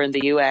is over in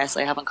the US.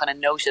 I haven't kind of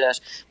noted it,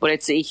 but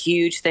it's a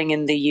huge thing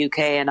in the UK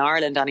and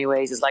Ireland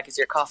anyways. Is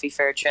your coffee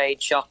fair trade,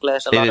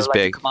 chocolate, a lot is of like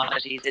big. the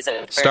commodities. Is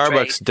it fair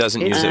Starbucks trade?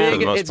 doesn't use It's it big. for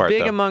the most It's part,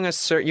 big though. among a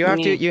certain. You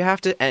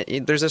have to.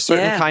 There's a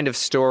certain Yeah. kind of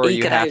store Eke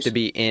you it have out. to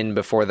be in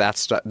before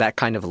that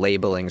kind of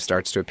labeling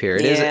starts to appear.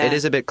 It Yeah.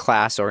 is a bit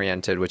class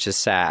oriented, which is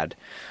sad.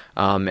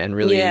 And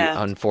really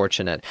Yeah.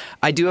 unfortunate.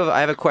 I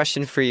have a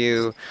question for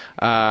you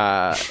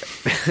that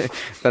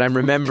I'm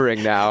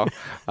remembering now.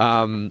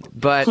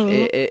 But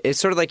it's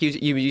sort of like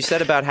you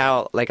said about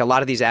how like a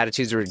lot of these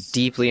attitudes were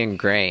deeply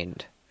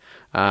ingrained.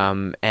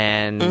 For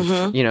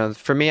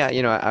me,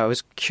 I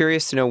was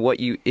curious to know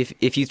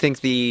if you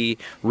think the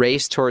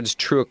race towards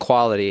true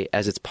equality,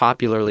 as it's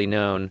popularly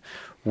known,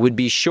 would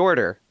be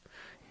shorter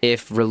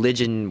if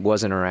religion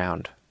wasn't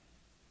around.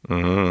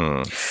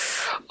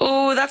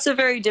 Oh, that's a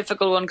very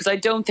difficult one because I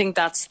don't think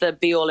that's the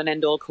be-all and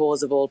end-all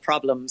cause of all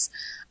problems.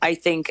 I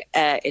think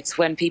it's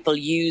when people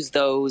use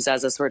those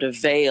as a sort of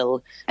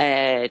veil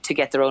to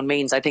get their own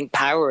means. I think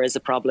power is a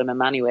problem in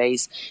many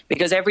ways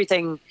because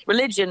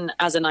religion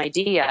as an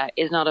idea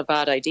is not a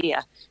bad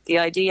idea. The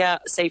idea,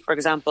 say, for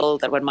example,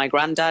 that when my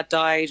granddad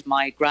died,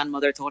 my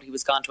grandmother thought he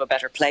was gone to a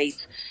better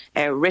place.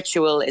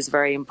 Ritual is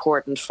very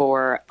important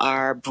for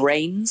our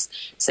brains.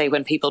 Say,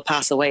 when people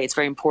pass away, it's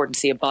very important to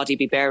see a body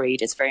be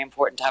buried. It's very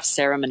important to have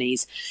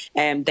ceremonies.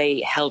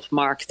 They help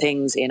mark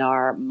things in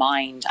our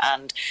mind.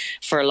 And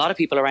for a lot of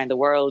people around the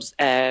world,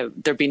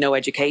 there'd be no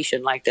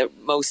education. Like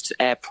most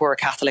poor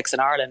Catholics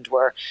in Ireland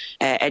were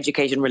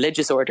educated in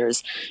religious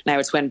orders. Now,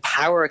 it's when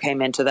power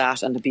came into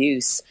that and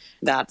abuse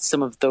that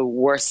some of the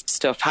worst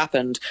stuff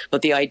happened.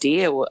 But the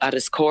idea at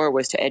its core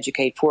was to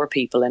educate poor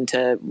people and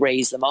to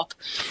raise them up.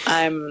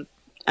 And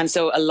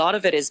so a lot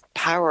of it is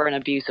power and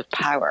abuse of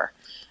power.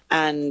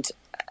 And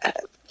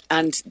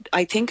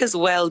I think as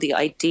well the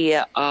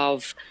idea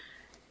of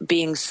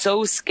being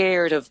so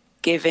scared of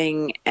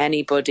giving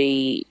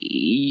anybody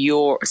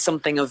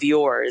something of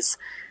yours.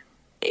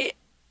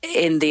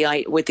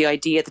 with the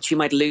idea that you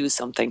might lose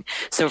something.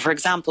 So, for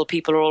example,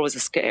 people are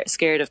always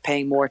scared of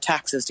paying more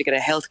taxes to get a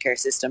healthcare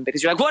system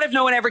because you're like, what if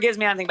no one ever gives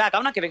me anything back?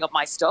 I'm not giving up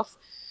my stuff.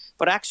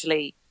 But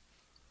actually,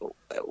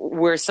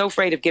 we're so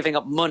afraid of giving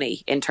up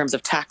money in terms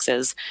of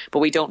taxes, but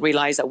we don't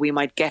realize that we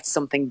might get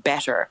something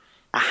better,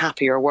 a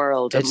happier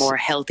world, a more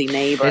healthy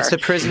neighbor. It's a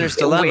prisoner's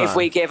dilemma. If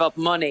we give up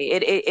money,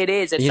 it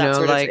is. It's you that know,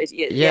 sort like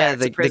of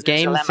the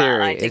game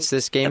theory. It's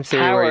this game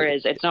theory. Power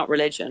is. It's not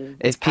religion.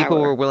 If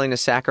people were willing to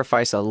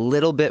sacrifice a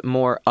little bit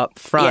more up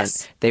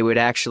front, they would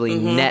actually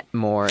net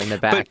more in the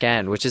back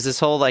end. Which is this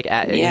whole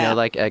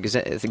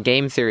the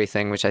game theory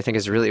thing, which I think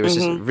is really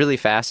just really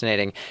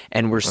fascinating.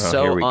 And we're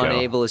so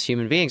unable as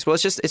human beings. Well,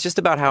 it's just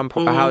about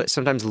how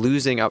sometimes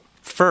losing up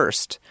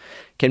first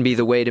can be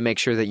the way to make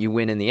sure that you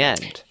win in the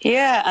end.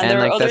 Yeah, and there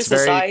are other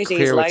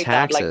societies like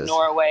that, like taxes.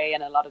 Norway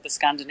and a lot of the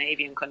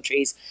Scandinavian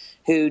countries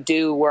who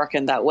do work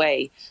in that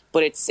way.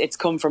 But it's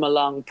come from a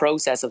long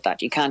process of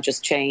that. You can't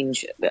just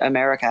change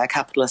America, a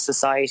capitalist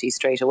society,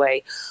 straight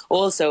away.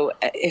 Also,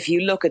 if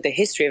you look at the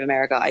history of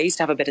America, I used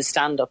to have a bit of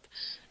stand-up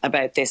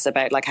about this,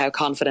 about like how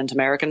confident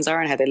Americans are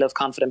and how they love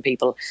confident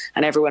people.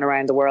 And everyone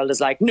around the world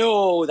is like,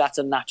 no, that's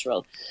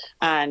unnatural.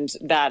 And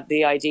that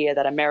the idea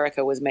that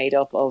America was made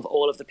up of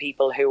all of the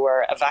people who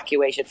were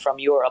evacuated from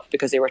Europe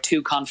because they were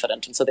too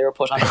confident. And so they were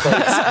put on boats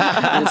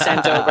and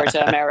sent over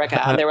to America.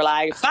 And they were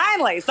like,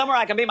 finally, somewhere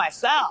I can be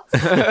myself.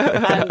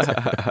 And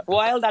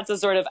while that's a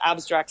sort of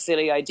abstract,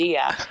 silly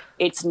idea,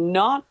 it's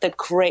not the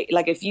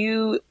like if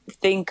you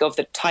think of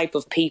the type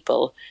of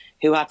people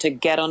who had to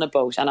get on a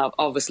boat, and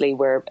obviously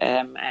we're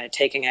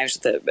taking out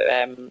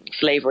the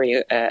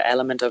slavery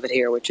element of it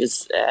here, which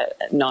is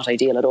not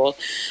ideal at all.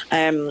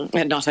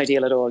 Not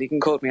ideal at all. You can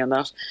quote me on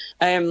that.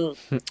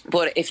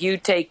 But if you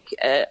take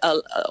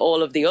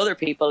all of the other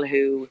people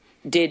who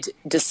did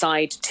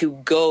decide to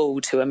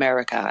go to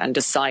America and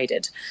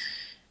decided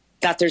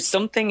that there's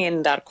something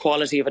in that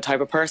quality of a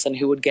type of person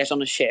who would get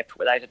on a ship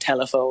without a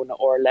telephone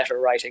or letter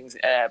writing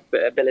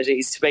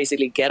abilities to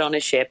basically get on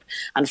a ship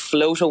and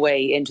float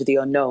away into the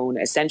unknown,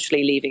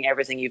 essentially leaving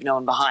everything you've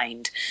known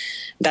behind.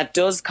 That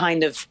does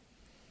kind of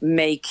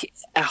make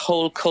a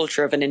whole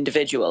culture of an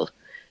individual,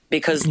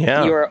 because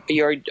your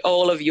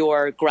all of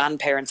your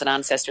grandparents and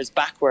ancestors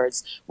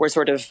backwards were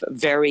sort of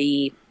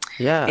very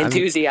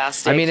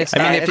enthusiastic. If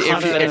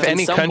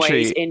any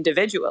country,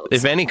 individuals.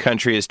 If any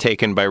country is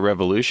taken by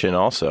revolution,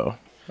 also.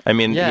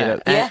 And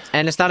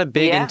it's not a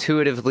big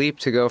intuitive leap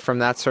to go from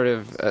that sort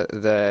of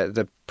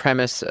the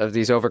premise of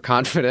these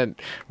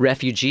overconfident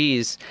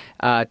refugees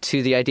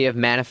to the idea of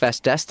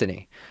manifest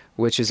destiny,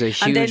 which is a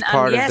huge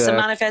part of the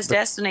manifest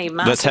destiny.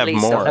 Let's have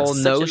more. The whole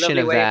notion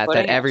of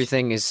that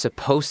everything is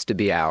supposed to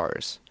be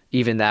ours.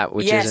 Even that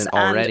which isn't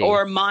already.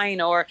 Or mine,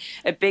 or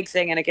a big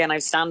thing. And again,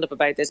 I've stand up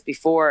about this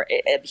before.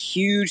 A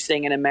huge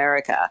thing in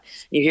America.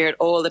 You hear it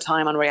all the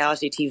time on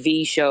reality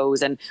TV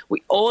shows. And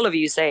all of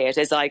you say it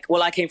is like,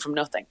 well, I came from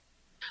nothing.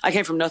 I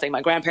came from nothing.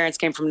 My grandparents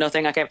came from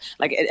nothing. I came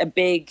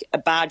like a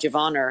badge of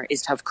honor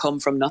is to have come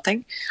from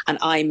nothing. And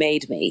I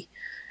made me.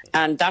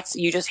 And that's,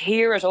 you just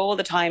hear it all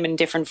the time in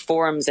different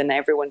forms in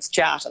everyone's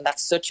chat. And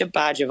that's such a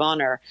badge of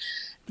honor.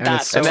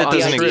 That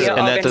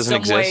doesn't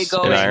exist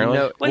in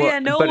Ireland.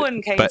 No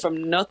one came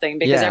from nothing,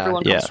 because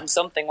everyone comes from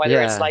something, whether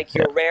it's like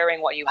you're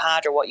rearing what you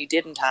had or what you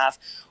didn't have,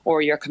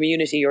 or your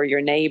community or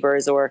your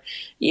neighbours, or,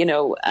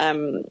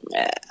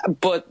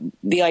 but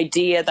the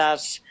idea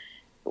that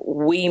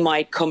we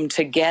might come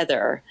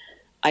together,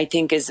 I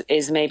think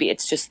is maybe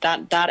it's just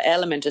that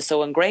element is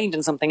so ingrained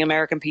in something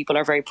American people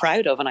are very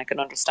proud of, and I can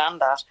understand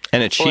that.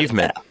 An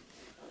achievement. But,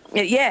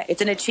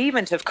 it's an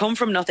achievement to have come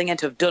from nothing and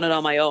to have done it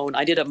on my own.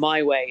 I did it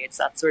my way. It's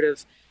that sort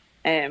of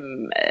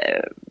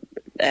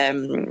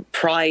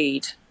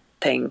pride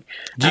thing.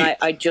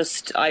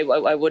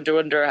 I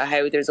wonder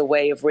how there's a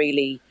way of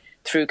really,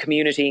 through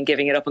community and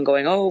giving it up and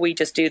going, oh, we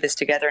just do this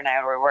together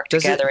now, or we work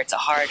together. It's a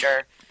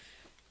harder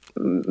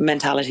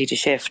mentality to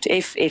shift,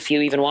 if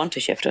you even want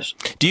to shift it.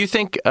 Do you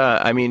think?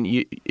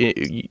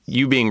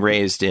 You being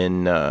raised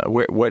in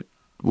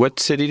what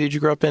city did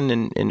you grow up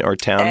in or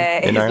town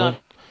in Ireland?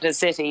 The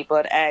city,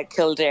 but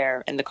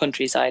Kildare in the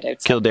countryside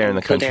outside. Kildare in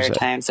the countryside. Kildare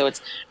town. So it's.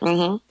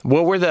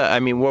 What were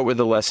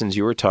the lessons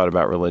you were taught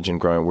about religion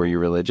growing? Were you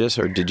religious,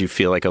 or did you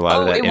feel like a lot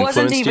of that influenced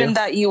you? It wasn't even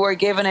that you were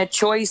given a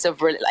choice of.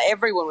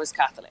 Everyone was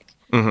Catholic.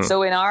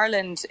 So in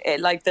Ireland,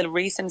 like the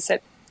recent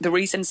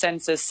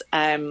census.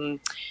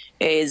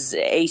 Is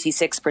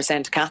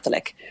 86%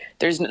 Catholic.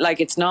 There's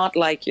it's not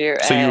like you're.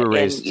 So you were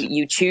raised.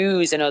 You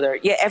choose another.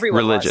 Yeah, everyone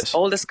religious. Was.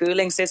 All the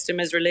schooling system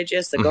is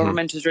religious. The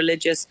government is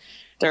religious.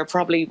 There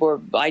probably were.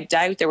 I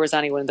doubt there was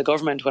anyone in the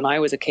government when I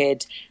was a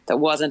kid that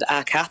wasn't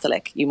a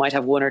Catholic. You might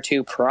have one or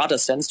two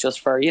Protestants just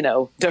for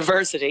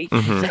diversity,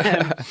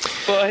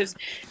 but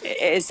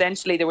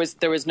essentially there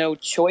was no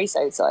choice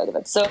outside of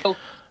it. So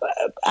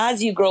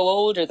as you grow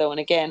older, though, and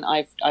again,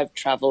 I've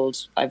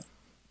traveled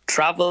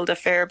a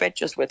fair bit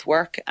just with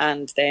work,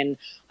 and then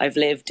I've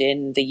lived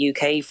in the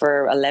UK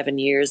for 11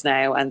 years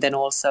now, and then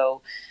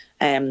also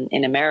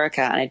in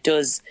America, and it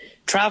does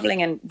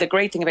traveling. And the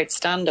great thing about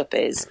stand-up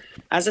is,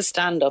 as a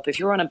stand-up, if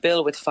you're on a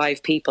bill with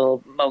 5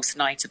 people most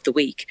nights of the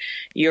week,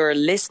 you're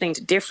listening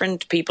to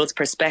different people's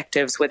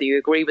perspectives, whether you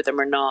agree with them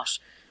or not,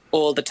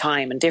 all the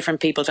time, and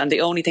different people. And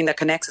the only thing that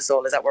connects us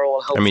all is that we're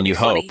all hopefully I mean, you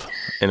funny. hope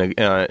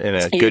in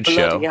a good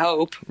show. You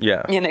hope,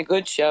 Yeah. in a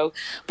good show.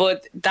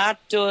 But that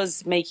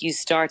does make you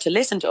start to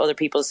listen to other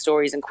people's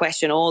stories and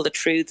question all the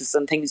truths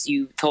and things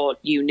you thought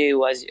you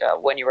knew as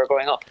when you were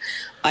growing up.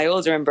 I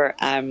always remember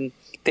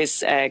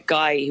this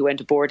guy who went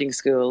to boarding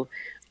school.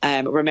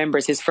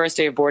 Remembers his first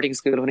day of boarding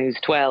school when he was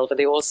 12, and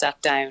they all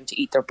sat down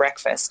to eat their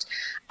breakfast,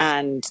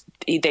 and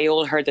they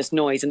all heard this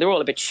noise, and they were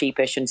all a bit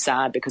sheepish and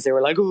sad because they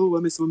were like, oh, I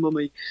miss my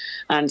mummy.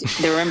 And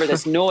they remember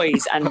this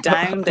noise, and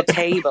down the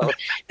table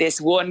this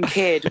one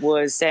kid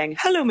was saying,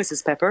 hello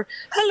Mrs. Pepper,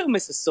 hello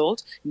Mrs.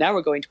 Salt, now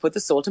we're going to put the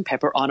salt and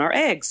pepper on our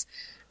eggs.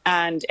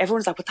 And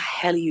everyone's like, what the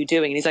hell are you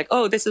doing? And he's like,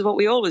 oh, this is what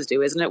we always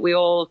do, isn't it? We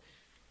all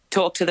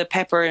talk to the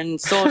pepper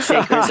and salt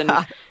shakers and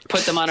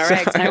put them on our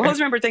eggs. And I always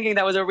remember thinking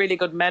that was a really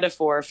good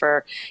metaphor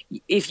for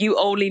if you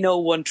only know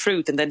one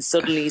truth and then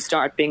suddenly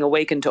start being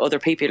awakened to other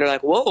people, you're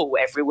like, whoa,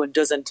 everyone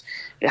doesn't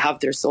have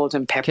their salt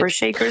and pepper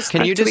shakers.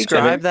 Can you to each other.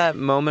 describe that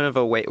moment of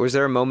was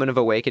there a moment of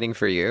awakening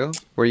for you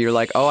where you're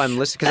like, oh, I'm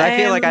listening? Because I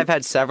feel like I've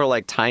had several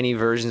like tiny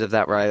versions of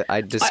that where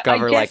I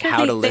discover like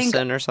how to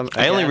listen or something.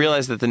 I only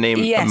realized that the name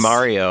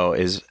Mario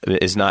is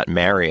not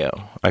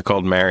Mario.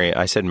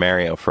 I said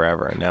Mario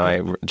forever, and now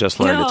I just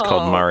learned it's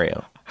called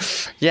Mario.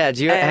 Yeah,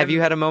 have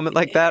you had a moment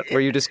like that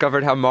where you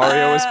discovered how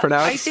Mario was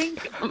pronounced? I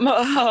think,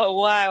 oh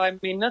wow, I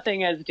mean,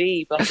 nothing as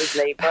deep,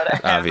 obviously,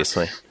 but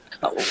Obviously.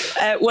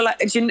 Well,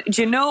 do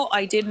you know,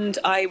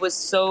 I was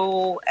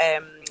so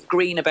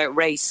green about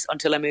race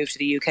until I moved to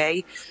the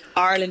UK.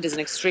 Ireland is an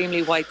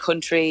extremely white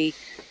country.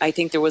 I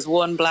think there was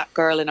one black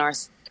girl in our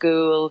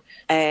school,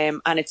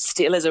 and it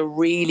still is a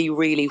really,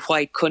 really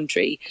white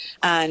country.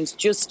 And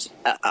just,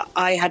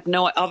 I had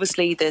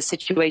obviously the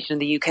situation in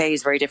the UK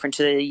is very different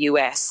to the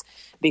US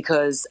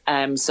because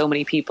so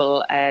many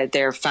people,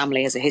 their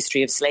family has a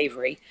history of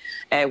slavery,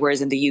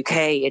 whereas in the UK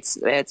it's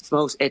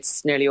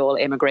nearly all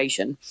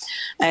immigration.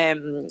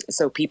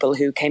 So people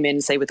who came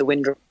in, say, with the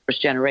Windrush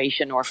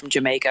generation or from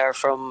Jamaica or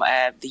from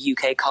the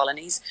UK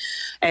colonies.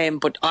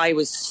 But I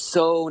was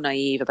so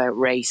naive about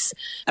race,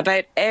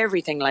 about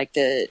everything, like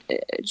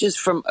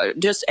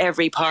just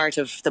every part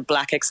of the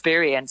black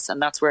experience.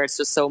 And that's where it's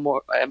just so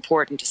more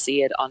important to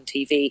see it on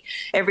TV.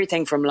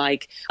 Everything from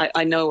like,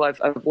 I know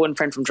I've one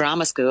friend from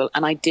drama school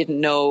and I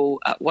didn't know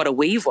what a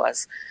weave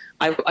was.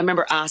 I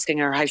remember asking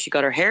her how she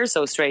got her hair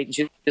so straight, and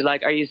she was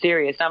like, are you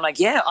serious? And I'm like,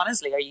 yeah,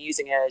 honestly, are you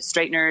using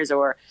straighteners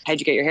or how'd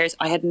you get your hair?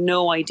 I had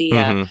no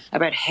idea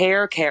about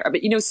hair care,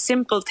 but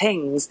simple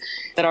things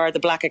that are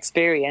the black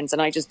experience.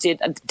 And I just did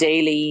a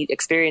daily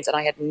experience and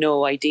I had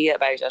no idea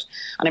about it.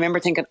 And I remember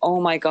thinking, oh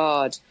my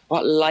God,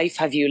 what life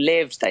have you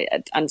lived?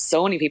 And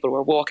so many people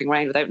were walking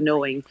around without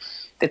knowing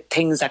the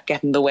things that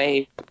get in the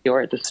way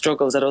or the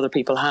struggles that other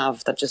people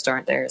have that just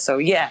aren't there. So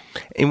yeah.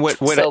 And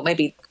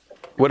maybe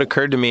what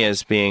occurred to me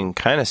as being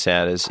kind of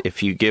sad is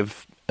if you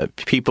give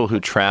people who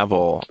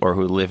travel or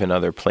who live in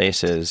other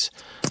places,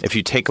 if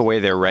you take away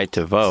their right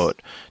to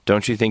vote,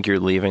 don't you think you're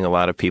leaving a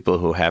lot of people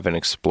who haven't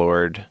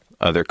explored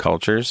other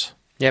cultures?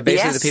 Yeah,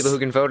 basically the people who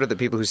can vote are the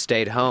people who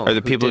stayed home. Or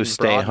the people who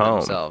stay home.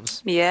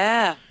 Themselves.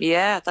 Yeah,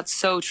 that's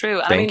so true.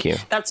 Thank you.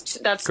 That's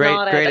great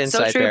that's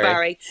insight, so true,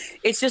 Barry.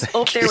 It's just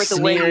up there with the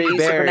way you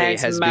used to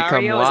pronounce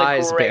Mario.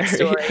 Is a great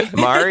story.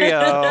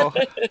 Mario.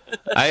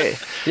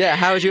 Yeah,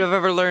 how would you have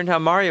ever learned how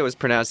Mario was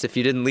pronounced if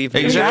you didn't leave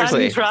New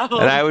Exactly. Jersey?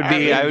 And I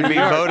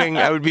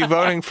would be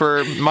voting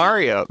for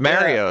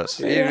Mario's.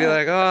 You'd be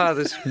like, oh,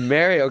 this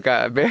Mario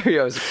guy.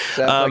 Mario's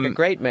sounds like a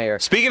great mayor.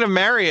 Speaking of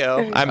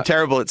Mario, I'm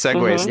terrible at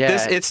segues.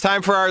 Yeah. It's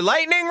time for our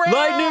lightning round.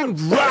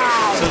 Lightning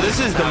round. So this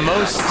is the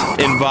most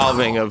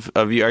involving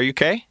of you. Are you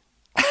okay?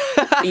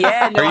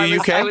 Yeah, no, Are you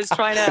okay? I was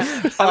trying to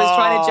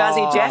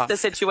Jazzy Jeff the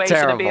situation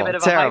and be a bit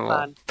of a hype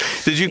man.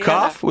 Did you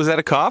cough? Was that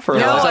a cough or No,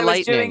 was I was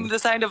lightning. doing the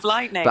sound of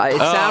lightning. But it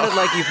sounded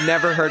like you've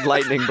never heard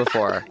lightning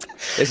before.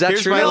 Is that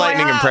Here's true? my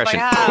lightning impression.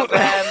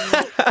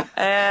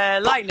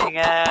 Lightning.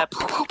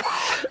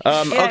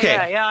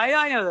 Okay. Yeah,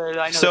 I know.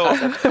 I know. So,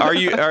 the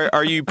concept.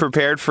 are you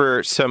prepared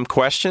for some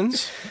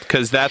questions?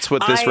 Because that's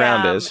what this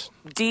round is.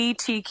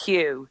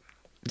 DTQ.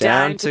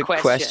 Down to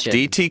question.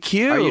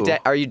 DTQ.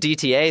 Are you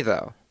DTA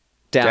though?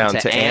 Down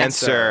to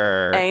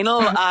answer.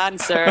 Anal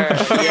answer.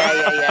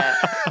 Yeah.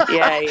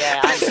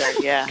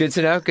 Answer. Yeah. Good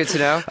to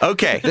know.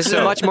 Okay. This is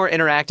a much more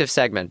interactive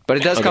segment, but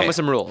it does come with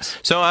some rules.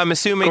 So I'm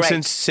assuming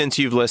Great. since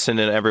you've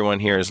listened and everyone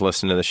here has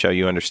listened to the show,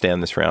 you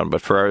understand this round.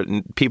 But for our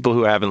people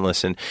who haven't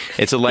listened,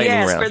 it's a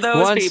lightning round. Yes, for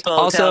those people,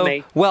 also, tell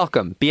me.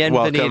 welcome.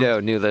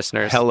 Bienvenido, new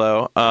listeners.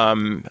 Hello.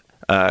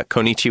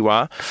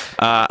 Konnichiwa.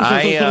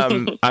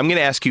 I'm going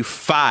to ask you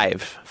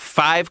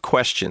five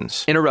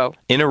questions In a row.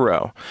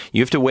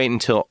 You have to wait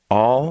until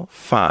all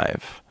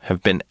 5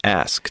 have been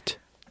asked,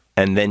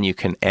 and then you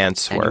can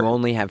answer. And you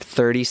only have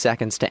 30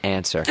 seconds to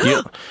answer.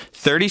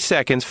 30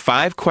 seconds,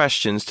 5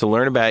 questions to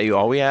learn about you.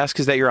 All we ask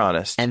is that you're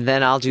honest. And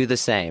then I'll do the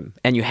same.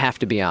 And you have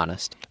to be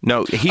honest.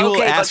 No, he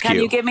will ask but can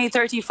you give me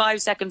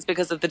 35 seconds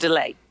because of the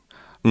delay?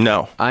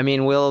 No. I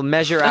mean, we'll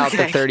measure out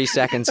the 30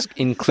 seconds,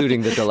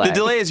 including the delay. The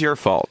delay is your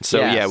fault. So,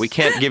 Yes. yeah, we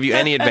can't give you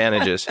any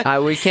advantages.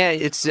 We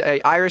can't. It's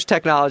Irish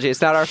technology.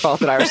 It's not our fault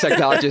that Irish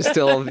technology is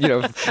still, Are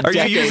you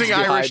decades using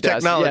Irish behind us.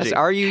 technology? Yes.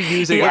 Are you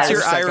using What's Irish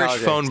your Irish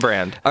technology? phone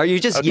brand? Are you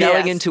just Okay.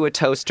 yelling Yes. into a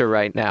toaster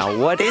right now?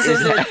 What This is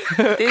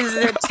is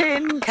a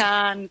tin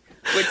can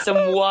with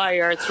some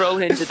wire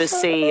thrown into the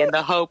sea in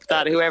the hope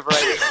that whoever I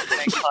listen to the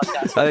next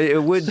podcast.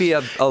 It would be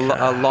a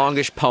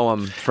longish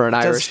poem for an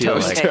Irish feel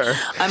like toaster. Okay.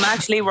 I'm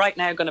actually right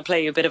now going to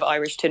play you a bit of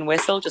Irish tin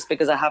whistle just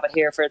because I have it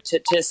here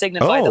to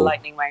signify the Oh.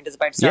 lightning round is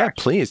about to Yeah, start.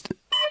 please.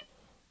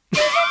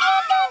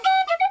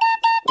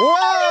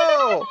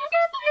 Whoa!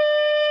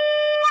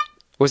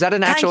 Was that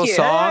an actual you.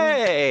 song?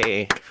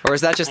 Hey! Or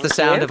is that just the Thank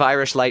sound you. of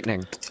Irish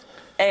lightning?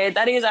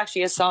 That is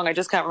actually a song. I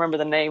just can't remember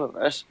the name of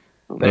it.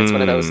 But it's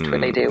one of those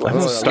twirly do ones.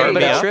 Does that start A bit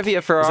me of up?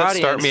 trivia for Does our that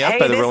start audience. me up Hey,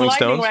 by the this Rolling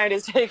lightning Stones? round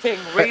is taking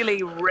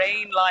really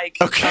rain-like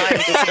time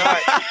to start.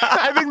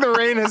 I think the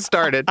rain has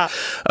started.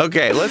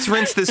 Okay, let's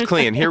rinse this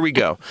clean. Here we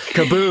go.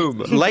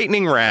 Kaboom.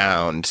 Lightning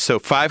round. So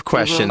 5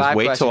 questions. 5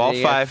 Wait till all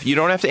questions, yeah. 5. You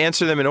don't have to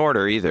answer them in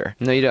order either.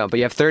 No, you don't, but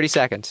you have 30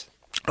 seconds.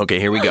 Okay,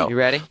 here we go. You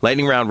ready?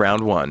 Lightning round,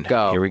 round 1.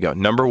 Go. Here we go.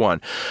 Number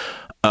 1.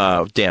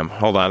 Damn.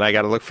 Hold on. I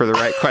got to look for the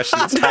right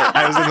questions.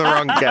 I was in the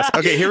wrong guess.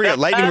 Okay, here we go.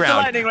 Lightning That's the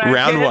round. lightning round,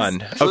 Round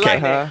kids. 1.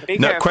 Okay. Lightning. Be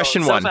No, careful.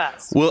 question So 1.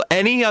 fast. Will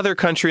any other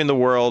country in the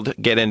world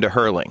get into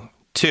hurling?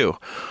 2.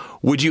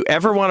 Would you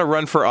ever want to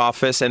run for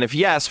office? And if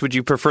yes, would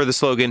you prefer the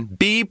slogan,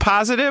 be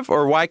positive,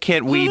 or why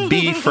can't we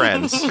be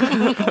friends?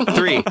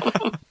 3.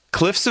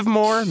 Cliffs of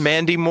Moher,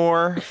 Mandy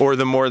Moore, or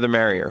the more the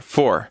merrier?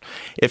 4.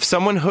 If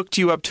someone hooked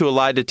you up to a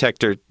lie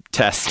detector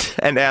test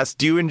and asked,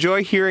 do you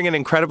enjoy hearing an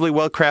incredibly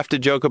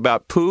well-crafted joke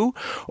about poo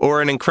or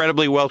an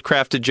incredibly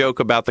well-crafted joke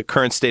about the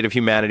current state of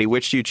humanity?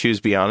 Which do you choose,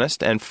 be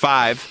honest? And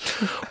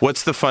 5,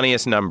 what's the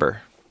funniest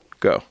number?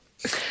 Go.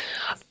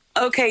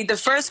 Okay, the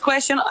first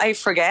question I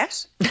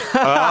forget.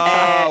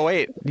 Oh,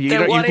 wait. You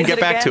then what can is get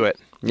it back to again? it.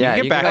 Yeah,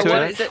 you you get can back go to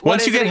with it. it. Is it- what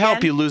Once you is get it help,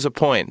 again? you lose a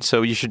point.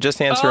 So you should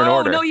just answer in Oh,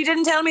 order. no, you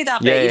didn't tell me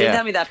that bit. Yeah, You yeah. didn't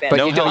tell me that bit. But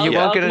No you, don't, help you yet.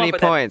 won't get I'll come any up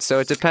with it. points, so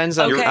it depends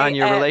on, Okay, on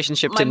your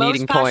relationship to my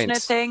needing most passionate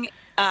points. thing,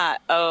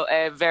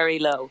 very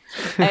low.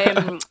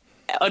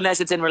 Unless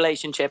it's in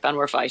relationship and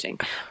we're fighting.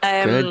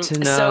 Good to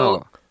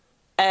know.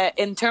 So,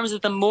 in terms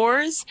of the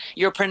Moors,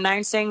 you're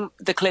pronouncing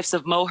the Cliffs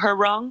of Moher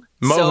wrong.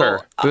 Moher.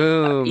 So,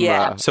 Boom.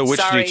 yeah. So which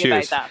do you sorry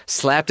choose? About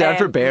Slap down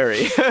for Um,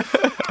 Barry.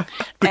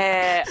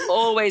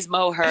 always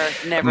Moher,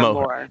 never Moher.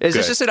 more. Is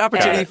this Good. just an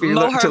opportunity for you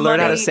Moher to learn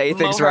how to money, say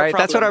things moher right?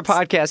 That's what our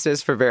problems. podcast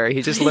is for Barry.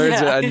 He just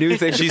learns Yeah. a new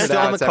thing to She's still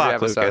on the pronounce every clock,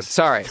 episode. Lucas.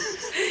 Sorry.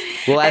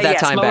 We'll add that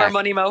yes, time mower back.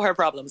 money, mower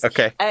problems.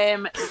 Okay.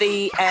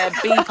 The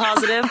be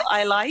positive,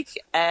 I like.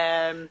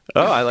 Oh,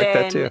 I like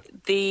that then too.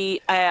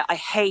 The I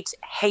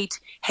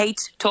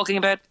hate talking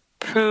about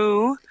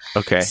poo.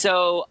 Okay.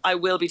 So I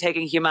will be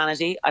taking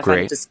humanity. I Great.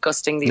 find it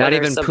disgusting. The Not other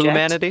even subject.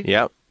 poo-manity?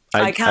 Yep.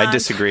 I can't I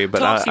disagree, but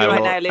talk to you I right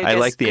will. now, Lucas, I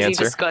like the 'cause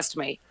answer. You disgust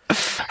me.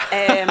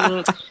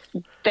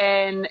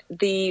 Then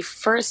the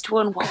first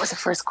one, what was the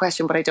first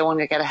question? But I don't want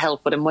to get a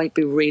help, but it might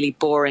be really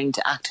boring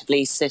to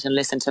actively sit and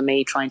listen to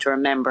me trying to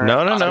remember. No.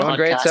 on a Doing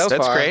great podcast. so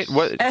That's far. great.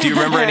 What do you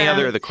remember? Any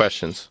other of the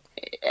questions?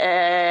 She's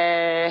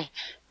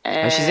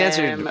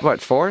answered,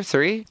 what, 4?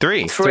 3?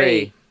 3.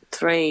 Three.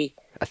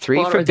 A 3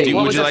 What for were the- B.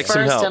 what Would was you the like some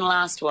first help? and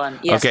last one?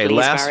 Yes, Okay. please,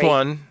 Last Barry.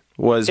 one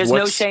was There's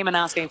no what's shame in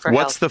asking for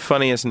what's help. the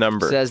funniest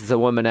number? Says the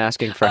woman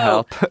asking for Oh.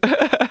 help.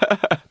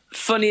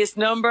 Funniest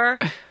number?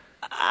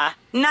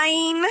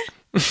 9.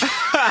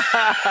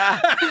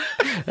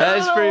 That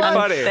is pretty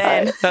funny.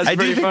 then- That's I do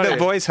pretty think funny. the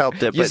boys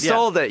helped it. You But yeah.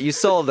 sold it. You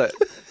sold it.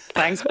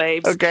 Thanks,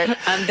 babes. Okay.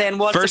 And then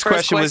what's First the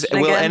first question was: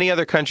 Will again? any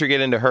other country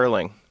get into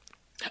hurling?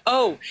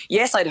 Oh,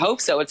 yes, I'd hope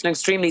so. It's an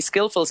extremely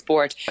skillful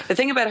sport. The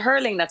thing about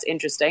hurling that's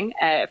interesting,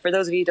 for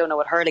those of you who don't know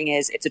what hurling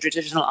is, it's a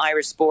traditional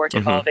Irish sport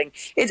involving,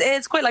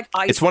 it's quite like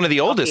ice. It's one of the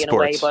oldest hockey in a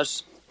way,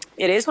 sports.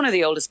 but it is one of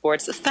the oldest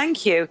sports.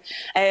 Thank you.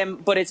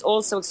 But it's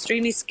also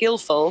extremely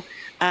skillful,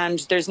 and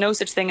there's no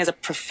such thing as a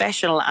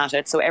professional at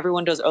it. So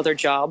everyone does other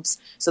jobs.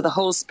 So the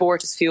whole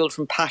sport is fueled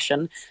from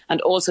passion.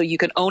 And also, you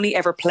can only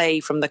ever play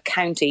from the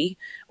county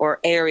or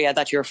area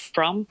that you're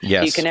from.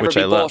 Yes, you can never which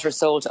be I love. bought or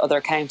sold to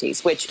other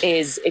counties, which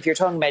is, if you're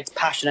talking about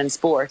passion and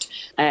sport,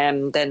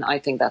 then I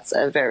think that's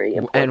a very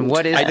important. And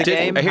what is the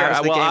game? Here, How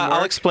does the well, game I'll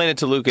work? explain it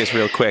to Lucas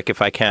real quick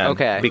if I can.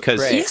 Okay,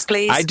 Because great. Yes,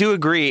 please. I do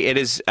agree. It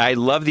is. I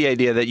love the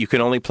idea that you can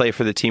only play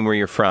for the team where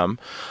you're from.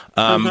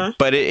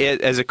 But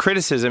as a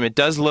criticism, it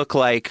does look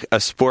like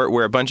a sport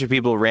where a bunch of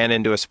people ran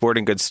into a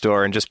sporting goods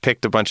store and just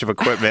picked a bunch of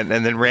equipment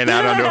and then ran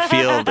out onto a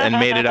field and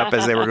made it up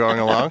as they were going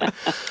along.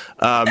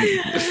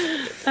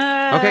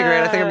 Okay,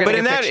 great. I think I'm But getting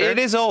in a that, picture. it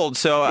is old,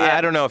 so Yeah.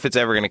 I don't know if it's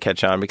ever going to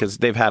catch on because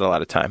they've had a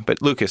lot of time.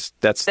 But Lucas,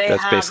 that's They have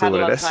basically had a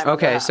what lot it of is. time.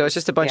 Okay, so it's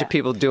just a bunch of Yeah.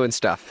 people doing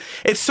stuff.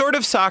 It's sort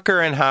of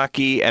soccer and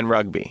hockey and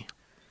rugby.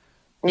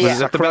 Yeah. Is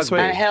that the best way?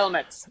 And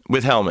helmets.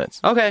 With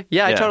helmets. Okay,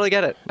 yeah, I Yeah. totally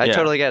get it. I Yeah.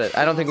 totally get it.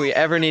 I don't think we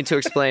ever need to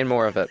explain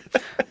more of it.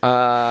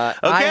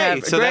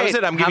 Okay, so that was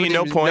it. I'm giving you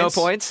no points.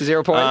 No points?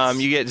 0 points?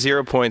 You get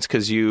 0 points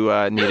because you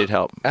needed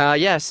help.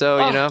 Yeah,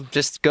 so,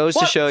 just goes to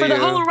What? show For you the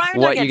whole round,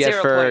 what I you get get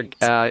 0 for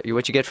points.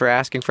 what you get for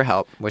asking for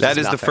help, which That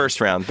is the nothing.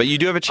 first round. But you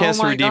do have a chance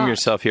Oh to my redeem God.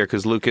 yourself here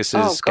because Lucas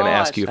Oh, is going to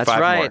ask God. you That's 5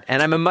 right, more.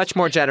 and I'm a much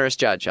more generous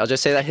judge. I'll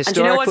just say that And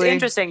historically. do you know what's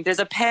interesting? There's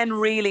a pen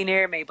really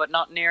near me, but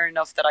not near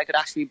enough that I could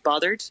actually be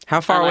bothered.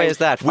 How far And away I- is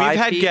that? We've 5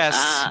 had feet?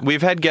 guests.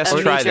 We've had guests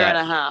A try meter and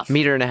a that. half.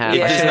 Meter and a half.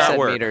 Yeah. I It should does have not said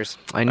work. meters.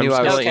 I I'm knew just I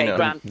gonna was. let you Okay, know.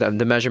 grand.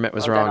 The measurement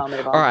was Well, then wrong. I'll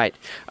move on. All right.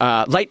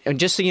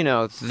 Just so you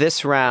know,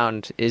 this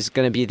round is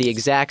going to be the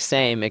exact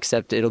same,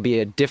 except it'll be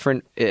a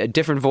different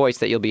voice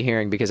that you'll be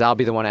hearing because I'll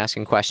be the one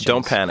asking questions.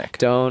 Don't panic.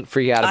 Don't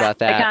freak out about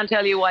that. I can't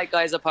tell you white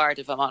guys apart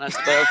if I'm honest,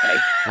 but okay.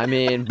 I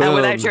mean, boom. And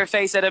without your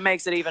face, it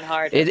makes it even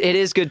harder. It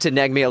is good to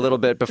neg me a little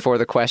bit before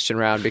the question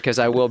round because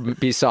I will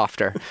be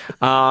softer.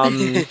 I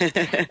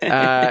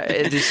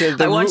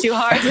want you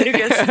hard,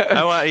 Lucas.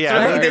 I want,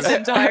 Throughout this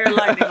entire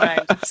lightning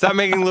round. Stop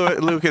making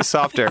Lucas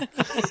softer.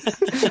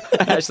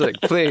 Ashley,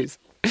 please.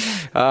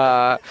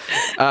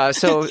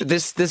 So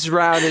this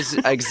round is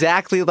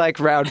exactly like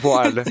round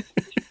one.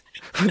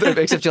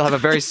 Except you'll have a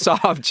very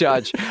soft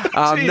judge. No,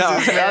 I'm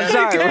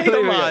sorry. we're Come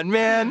leaving it. on,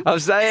 man. I'm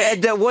sorry.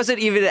 That wasn't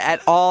even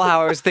at all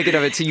how I was thinking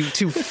of it. So you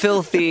two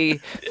filthy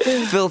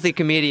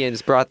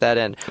comedians brought that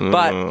in.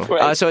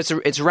 But so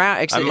it's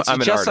round. It's I'm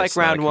an just like artist,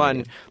 not a round one,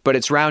 comedian. but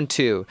it's round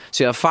two.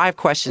 So you have 5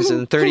 questions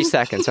in 30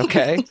 seconds.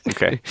 Okay.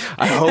 Okay.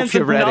 I hope That's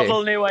you're a ready.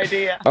 novel new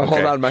idea. Oh, hold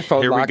Okay. on, my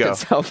phone Here we locked go.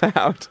 itself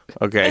out.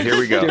 Okay, here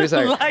we Give me go. a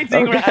second.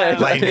 Lightning round.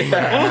 Lightning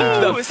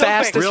round. Ooh, The so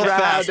fastest quick. Real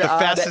fast. The round on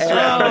fastest air.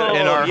 round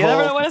in our You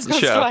never know whole when it's gonna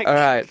show. strike. All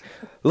right.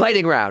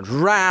 Lightning round.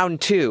 Round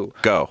 2.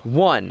 Go.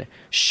 1.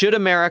 Should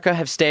America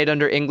have stayed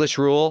under English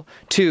rule?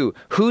 2.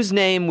 Whose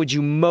name would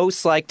you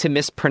most like to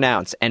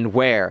mispronounce and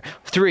where?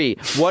 3.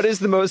 What is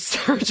the most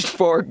searched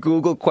for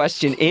Google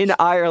question in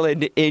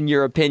Ireland in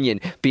your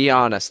opinion? Be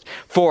honest.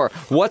 4.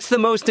 What's the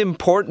most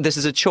important? This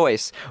is a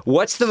choice.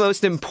 What's the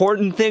most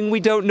important thing we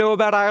don't know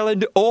about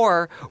Ireland?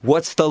 Or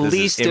what's the This is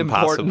least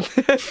important?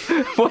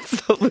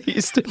 What's the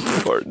least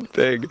important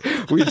thing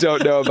we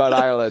don't know about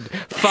Ireland?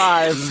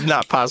 5. This is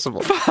not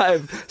possible.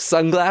 5.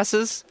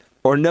 Sunglasses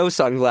or no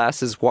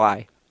sunglasses?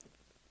 Why?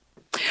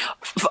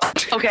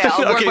 Okay, I'll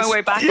work Okay, my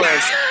way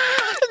backwards.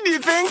 Do you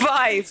think?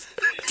 5.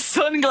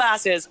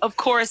 Sunglasses. Of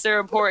course, they're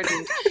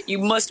important. You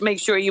must make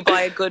sure you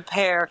buy a good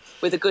pair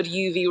with a good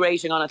UV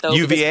rating on it, though.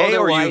 because UVA or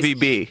otherwise-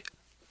 UVB?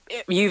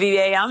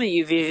 UVA, I'm a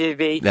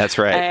UVB. That's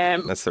right.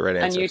 That's the right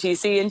answer. And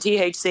UTC and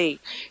THC.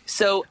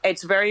 So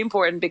it's very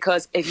important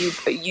because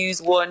if you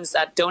use ones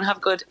that don't have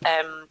good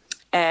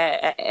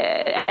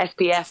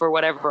SPF or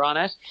whatever on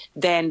it,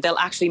 then they'll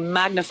actually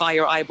magnify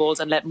your eyeballs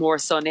and let more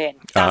sun in.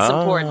 That's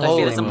important. I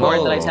feel it's holy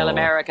important that I moly. tell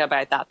America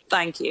about that.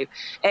 Thank you.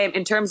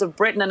 In terms of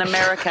Britain and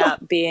America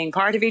being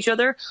part of each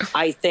other,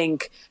 I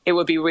think it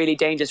would be really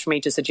dangerous for me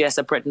to suggest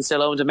that Britain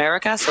still owned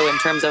America. So in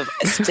terms of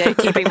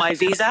keeping my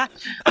visa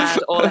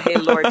and all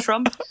hail Lord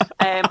Trump,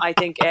 I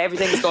think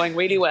everything's going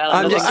really well.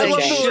 I'm And just I saying love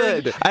the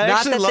should. word. I Not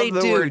actually that love they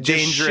the do. word just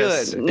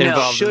dangerous should.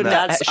 involved should in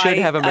that.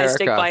 have I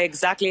stick America. by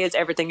exactly as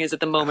everything is at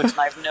the moment, and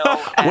I've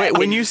no. Wait,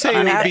 when you say it I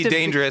would have be to-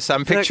 dangerous,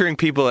 I'm picturing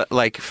people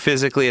like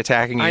physically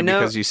attacking you I know-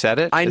 because you said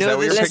it. I Is know that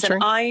what you're this- Listen,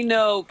 picturing? I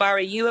know,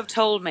 Barry, you have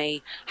told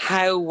me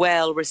how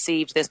well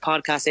received this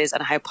podcast is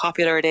and how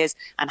popular it is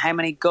and how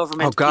many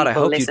government Oh God, I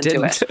people hope you listen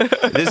didn't.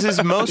 to it. This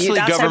is mostly That's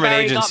how government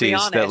Barry got me agencies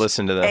on that it.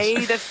 listen to this.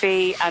 A, the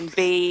fee, and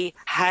B,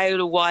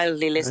 how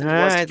wildly listened to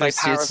All us right, by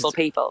that's- powerful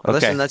people. Okay.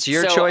 Listen, that's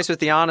your So- choice with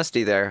the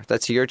honesty there.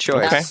 That's your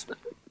choice. Okay.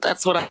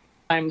 That's what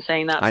I'm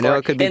saying that I know for.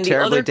 it could be Then the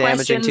terribly other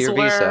damaging to your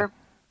questions visa. were-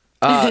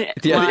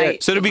 Yeah.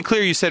 So to be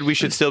clear, you said we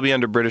should still be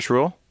under British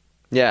rule?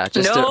 Yeah,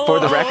 just No. for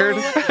the record,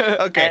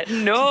 Okay.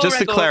 no Just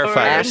to record.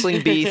 clarify.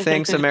 Aisling B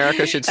thinks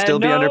America should still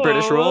be under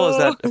British rule. Is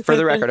that for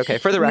the record? Okay,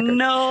 for the record.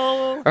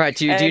 No. All right,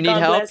 do you need God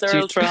help? Bless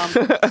Earl Trump.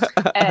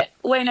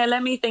 Wait, now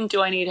let me think.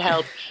 Do I need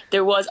help?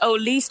 There was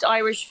least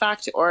Irish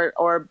fact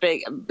or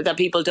big that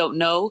people don't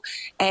know.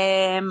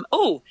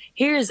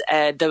 Here's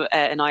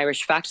an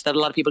Irish fact that a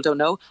lot of people don't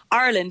know.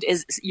 Ireland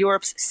is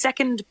Europe's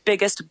second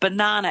biggest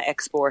banana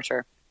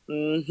exporter.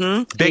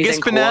 Mm-hmm.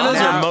 Biggest bananas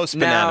Now- or most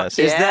now, bananas?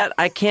 Is Yeah. that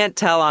I can't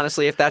tell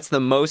honestly if that's the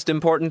most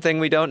important thing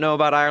we don't know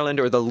about Ireland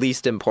or the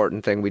least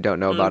important thing we don't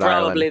know about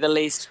Probably Ireland. the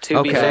least. To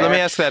Okay. be So fair. Let me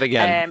ask that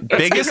again. It's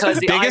biggest because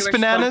the biggest Irish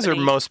bananas or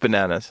company- most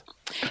bananas?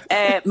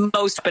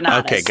 Most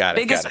bananas. Okay, got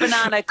it, Biggest got it.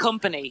 banana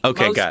company.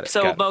 Okay, most, got it,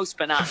 So got it. most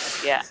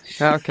bananas, yeah.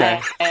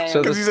 Okay.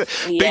 So Because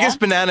this, Yeah. biggest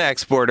banana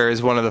exporter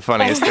is one of the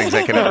funniest things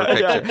I could ever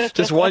picture.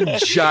 just one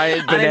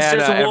giant And it's banana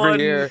just every one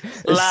year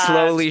is lad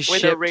slowly with a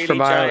shipped really from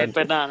giant Ireland.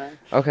 banana.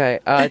 Okay.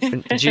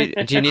 Do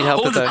you need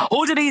help with the?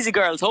 Hold it easy,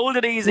 girls. Hold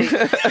it easy.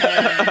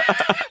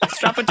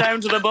 Strap it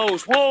down to the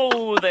boat.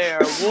 Whoa there.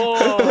 Whoa.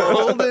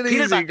 Hold it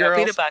Peel easy, back now, girls.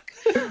 peel it back.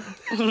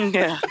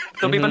 Yeah.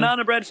 There'll be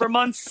banana bread for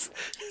months.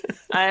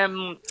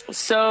 Then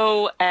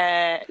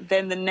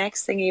the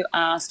next thing you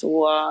asked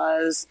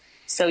was,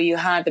 so you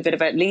had the bit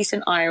about least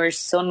in Irish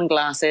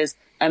sunglasses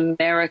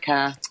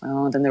America.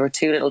 Oh, then there were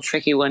two little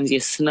tricky ones. You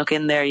snuck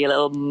in there, you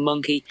little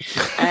monkey.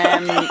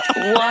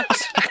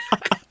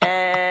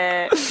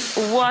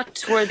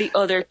 What were the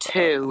other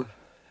two?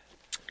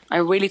 I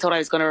really thought I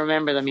was going to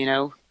remember them, you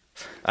know.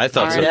 I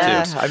thought so too.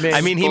 Yeah,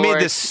 I mean, he made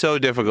Sports. this so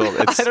difficult.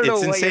 It's I don't know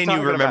what insane you're you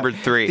talking remembered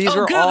about. 3. These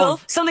were Google. all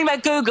Something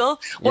about Google.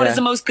 What Yeah. is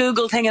the most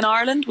Googled thing in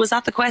Ireland? Was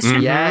that the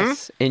question?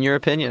 yes, in your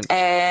opinion.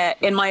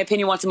 In my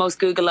opinion, what's the most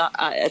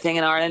Googled thing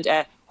in Ireland?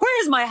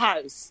 Where's my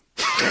house?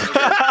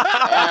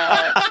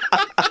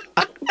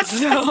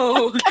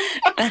 So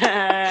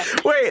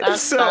Wait,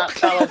 that's so that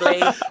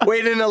probably.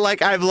 wait, in a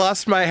like I've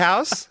lost my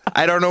house.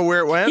 I don't know where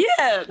it went.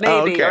 Yeah, maybe.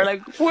 Oh, okay. Or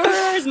like,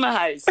 where's my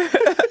house?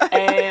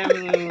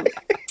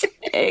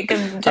 It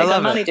can take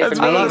on many different That's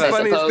one of meanings, the I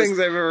funniest suppose. things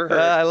I've ever heard.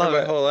 I love in my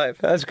it. whole life.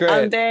 That's great.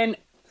 And then,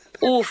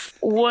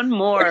 one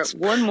more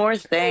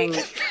thing.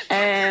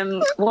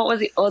 What was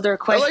the other I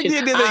question? like the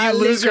idea that you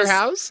lose your Lucas.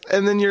 house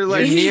and then you're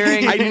like,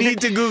 nearing- I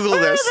need to Google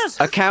Where this. is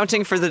it?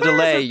 Accounting for the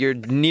delay, you're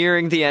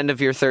nearing the end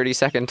of your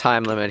 30-second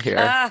time limit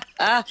here.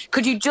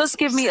 Could you just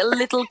give me a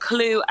little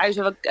clue out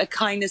of a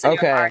kindness of your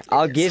Okay, heart?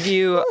 I'll give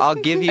you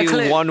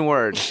clue. one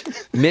word.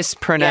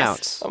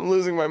 Mispronounce. I'm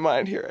losing my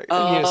mind here. Give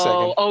me a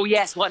second. Oh,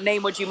 yes. What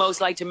name would you most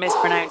like to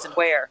mispronounce and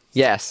where?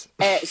 Yes.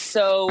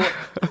 So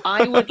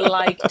I would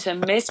like to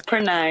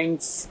mispronounce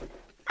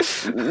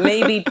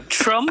maybe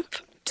Trump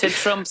to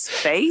Trump's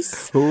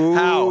face. How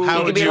You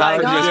would could be you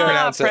like,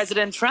 mispronounce it?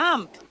 President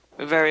Trump.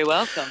 Very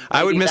welcome.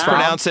 I would Maybe that.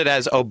 mispronounce it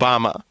as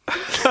Obama.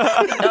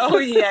 Oh,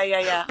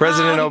 yeah.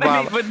 President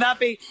Obama. Wouldn't that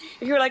be,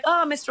 if you were like,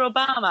 oh, Mr.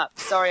 Obama.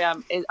 Sorry,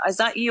 is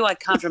that you? I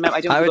can't remember.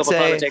 I don't I keep would up with say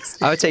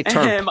politics. I would say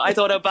term. I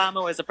thought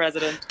Obama was the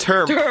president.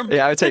 Term.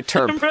 Yeah, I would say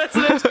term.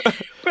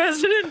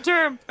 President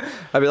Term.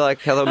 I'd be like,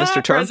 "Hello,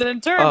 Mr. Term."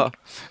 President Term. Oh,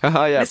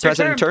 yeah, Mr.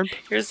 President Term.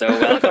 You're so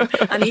welcome.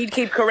 And he'd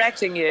keep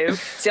correcting you.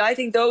 See, I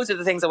think those are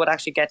the things that would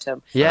actually get to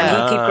him. Yeah.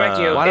 And he'd keep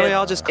correcting you. Why don't we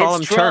all just call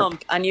It's him Term?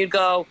 Trump. And you'd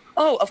go,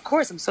 oh, of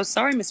course, I'm so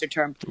sorry, Mr.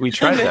 Term. We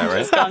tried that, right?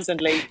 Just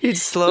constantly. He'd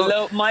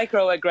slow.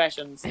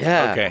 Microaggressions.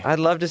 Yeah. Okay. I'd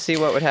love to see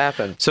what would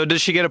happen. So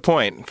does she get a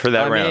point for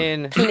that I round?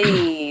 mean,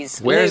 Please.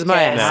 Where's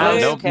my Lucas,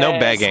 house? No Lucas.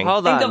 begging.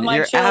 hold Think on. of my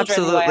You're children who I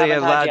absolutely haven't had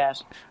allowed.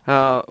 yet.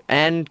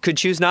 And could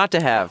choose not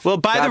to have. Well,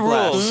 by God the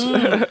bless.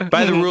 rules,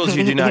 by the rules,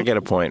 you do not get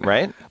a point,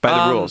 right?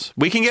 By the rules,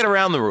 we can get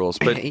around the rules,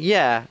 but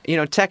Yeah,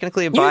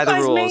 technically by You the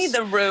guys rules. made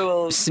the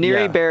rules.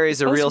 Sneery Yeah. Barry's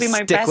a Supposed real to be my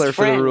stickler best for the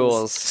friends.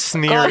 rules.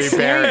 Sneery Oh,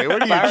 Barry.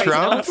 What are you, Barry,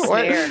 Trump? don't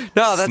What? sneer.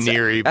 No, that's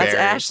Sneery That's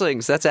Barry.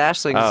 Ashling's. That's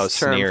Ashling's Oh, term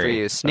for sneery.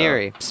 you.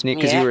 Sneery.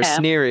 Because you were Yeah.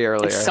 sneery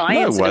earlier. It's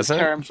science No, it wasn't.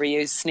 term for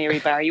you, Sneery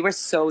Barry. You were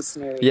so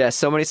sneery. Yeah,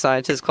 so many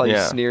scientists call you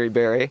Yeah. Sneery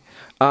Barry.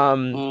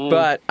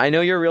 But I know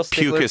you're a real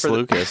stickler Pucus for the,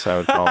 Lucas, I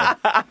would call him.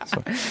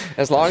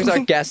 as long as our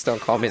guests don't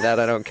call me that,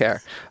 I don't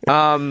care.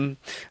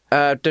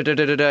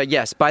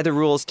 Yes, by the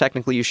rules,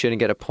 technically you shouldn't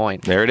get a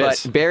point. There it but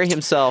is. Barry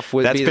himself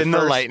would That's be been the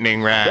the first.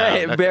 lightning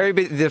round. Barry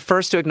be the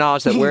first to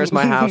acknowledge that "Where's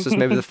my house" is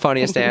maybe the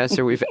funniest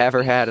answer we've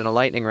ever had in a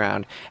lightning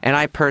round, and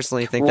I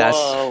personally think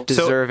Whoa. that's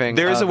deserving.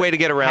 So there is a of way to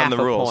get around half the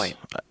a rules. point.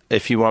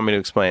 If you want me to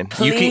explain,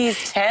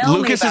 Please tell me,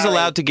 Lucas is Barry.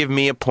 allowed to give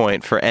me a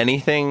point for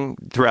anything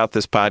throughout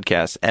this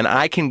podcast, and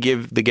I can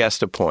give the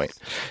guest a point.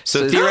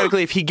 So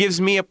theoretically, if he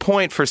gives me a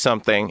point for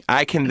something,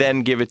 I can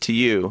then give it to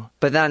you.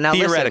 But now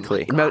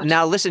Theoretically.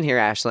 now listen here,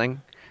 Ashling.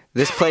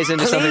 This plays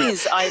into something.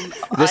 Please,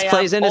 This I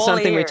plays am into all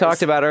something we ears.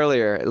 talked about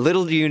earlier.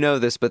 Little do you know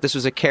this, but this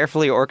was a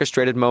carefully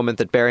orchestrated moment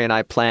that Barry and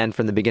I planned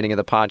from the beginning of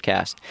the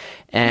podcast.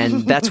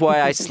 And that's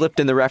why I slipped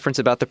in the reference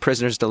about the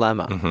prisoner's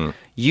dilemma. Mm-hmm.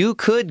 You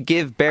could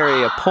give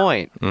Barry a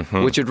point,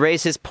 which would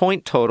raise his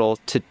point total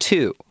to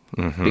 2,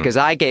 because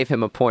I gave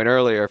him a point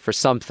earlier for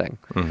something.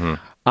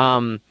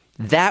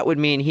 That would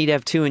mean he'd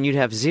have 2 and you'd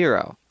have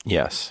 0.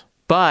 Yes.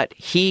 But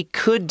he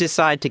could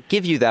decide to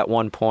give you that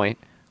 1 point,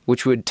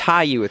 which would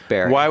tie you with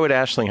Barry. Why would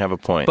Ashling have a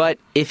point? But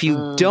if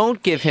you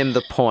don't give him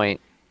the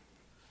point,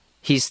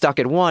 he's stuck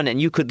at 1,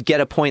 and you could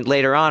get a point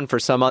later on for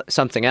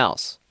something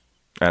else.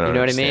 I don't You know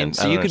what I understand. mean?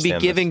 So don't you could be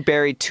understand giving this.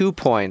 Barry 2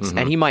 points,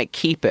 and he might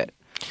keep it,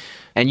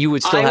 and you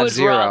would still I have would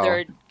 0.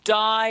 rather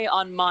die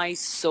on my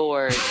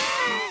sword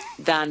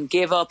than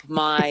give up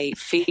my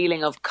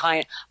feeling of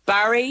kind.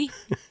 Barry,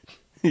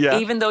 Yeah.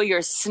 even though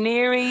you're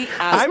sneery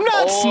as I'm not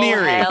all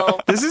sneery. hell,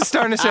 This is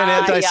starting to sound You are,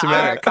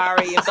 anti-Semitic.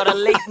 Barry. You've got a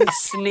latent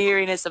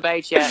sneeriness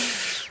about you,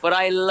 but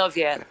I love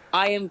you.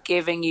 I am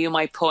giving you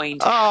my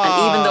point,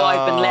 and even though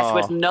I've been left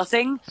with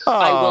nothing,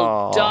 I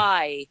will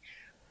die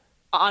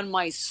on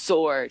my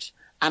sword.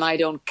 And I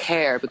don't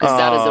care because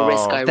that is the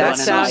risk I that run in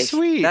sounds life.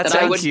 sweet. That That I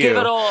sounds would Thank give you.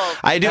 it all.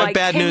 I do have My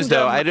bad news,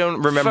 though. kingdom I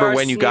don't remember for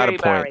when you got a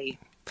Sneery point. Barry.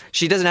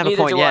 She doesn't have a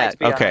Neither point do I, yet. to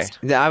be Okay. honest.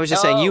 I was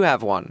just saying Oh. you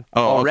have one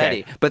Oh,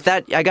 already. okay. But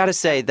that I got to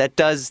say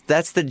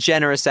that's the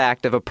generous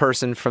act of a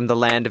person from the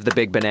land of the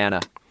big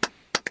banana.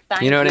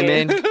 Thank You know what I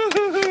mean?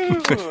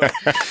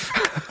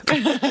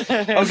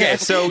 Okay,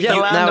 so Yeah,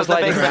 you, land that of was the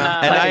lightning big round.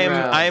 banana. and Lightning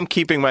round. I am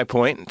keeping my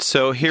point.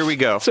 So here we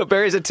go. So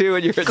Barry's at 2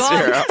 and you're at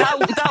God, 0.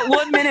 that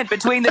 1 minute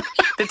between the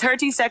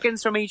 30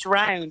 seconds from each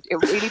round, it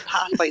really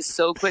passed by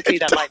so quickly,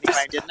 that lightning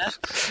round, didn't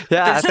it?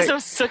 Yeah, I This think,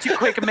 was such a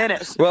quick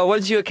minute. well,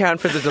 once you account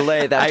for the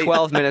delay, that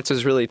 12 minutes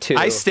was really 2.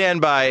 I stand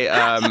by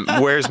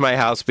 "Where's My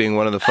House" being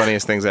one of the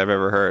funniest things I've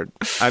ever heard.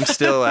 I'm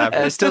still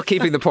Still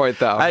keeping the point,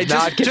 though. I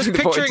Not just giving the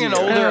point picturing to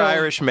an you. older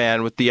Irish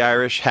man with the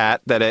Irish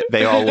hat that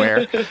they all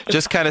wear,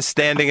 just kind of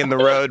standing in the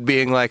road,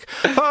 being like,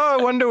 "Oh,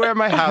 I wonder where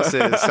my house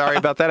is." Sorry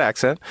about that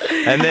accent.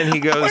 And then he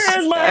goes,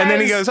 Where's my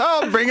house?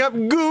 "Oh, bring up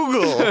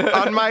Google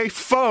on my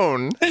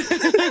phone."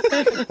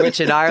 Which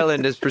in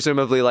Ireland is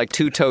presumably like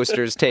 2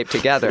 toasters taped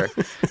together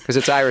because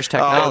it's Irish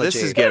technology. Oh, this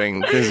is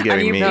getting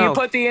And you, mean. you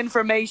put the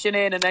information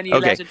in and then you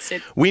Okay, let it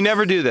sit. we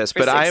never do this,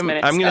 but 6 I'm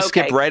minutes. going to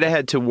skip Okay. right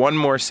ahead to one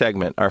more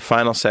segment, our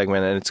final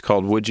segment, and it's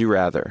called "Would You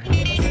Rather."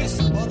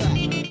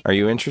 Are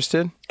you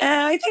interested?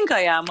 I think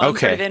I am. I'm Okay.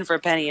 sort of in for a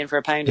penny, in for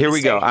a pound. at Here this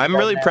we go. stage, I'm but,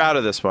 really proud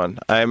of this one.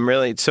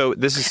 So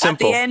this is At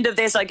simple. the end of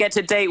this, I get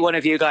to date one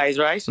of you guys,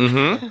 right?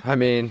 I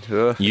mean,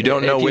 You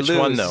don't know if which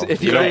one lose- though.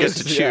 if You don't get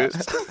lose, to yeah.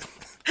 choose.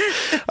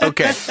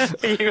 Okay.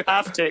 You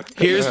have to.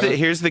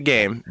 Here's the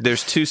game.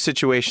 There's 2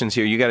 situations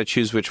here. You got to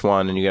choose which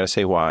one, and you got to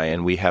say why,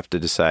 and we have to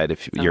decide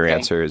if your Okay.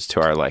 answer is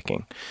to our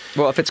liking.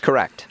 Well, if it's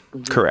correct.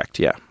 Correct.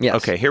 Yeah. Yes.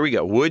 Okay. Here we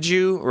go. Would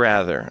you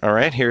rather? All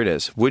right. Here it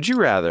is. Would you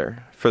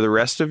rather, for the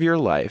rest of your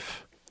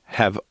life,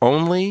 have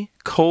only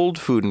cold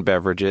food and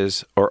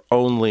beverages or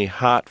only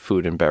hot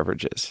food and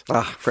beverages?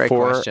 Great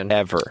question.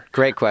 Forever.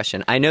 Great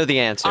question. I know the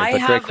answer, I but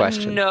great have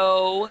question.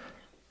 no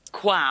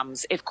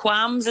qualms. If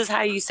qualms is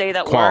how you say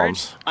that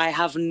Qualms. word, I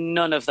have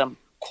none of them.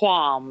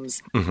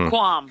 Qualms.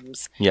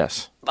 Qualms.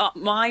 Yes. But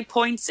my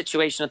point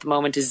situation at the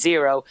moment is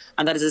 0,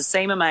 and that is the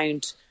same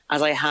amount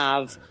as I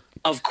have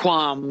of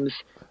qualms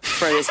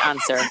for this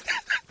answer.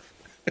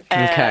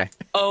 Okay.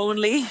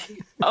 Only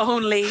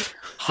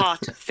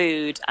hot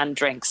food and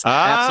drinks.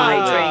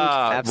 Absolutely.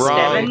 I drink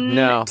Wrong. 7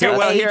 No. to Here,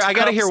 well, 8 here, I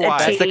gotta hear cups of why.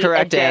 That's the tea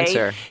correct a day.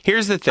 answer.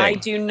 Here's the thing. I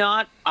do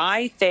not.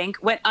 I think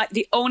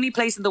the only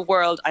place in the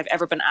world I've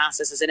ever been asked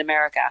this is in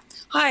America.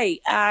 Hi,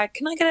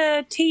 can I get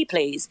a tea,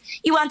 please?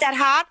 You want that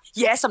hot?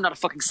 Yes, I'm not a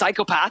fucking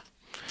psychopath.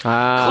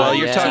 Well,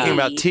 you're yeah. talking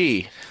about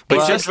tea, but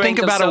It's a just think drink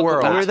of about a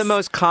world. psychopaths. We're the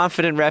most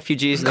confident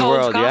refugees in the Cold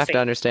world. You have coffee. to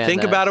understand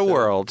Think that, about a so.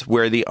 world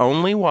where the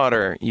only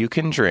water you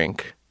can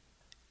drink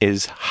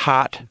is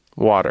hot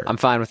water. I'm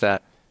fine with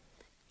that.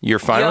 You're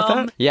fine with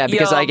Yum. that? Yeah,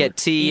 because I Yum. get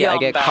tea, I Yum,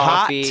 get Barry.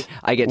 coffee, Hot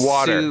I get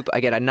water. soup, I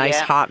get a nice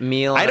Yeah. hot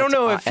meal. I don't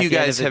know at if the you end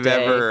guys of have the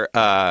day.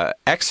 ever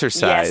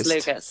exercised,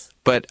 Yes, Lucas.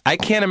 but I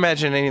can't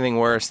imagine anything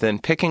worse than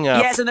picking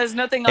up. Yes, and there's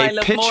nothing a I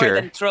love more pitcher.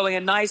 than throwing a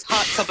nice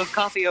hot cup of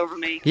coffee over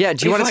me. Yeah,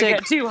 do you If wanna I take-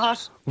 get too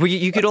hot? Well,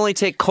 you could only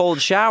take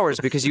cold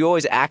showers because you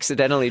always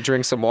accidentally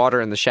drink some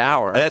water in the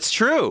shower. That's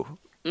true.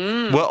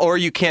 Well, or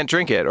you can't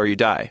drink it, or you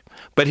die.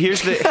 But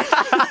here's the.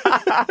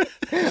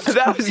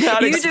 That was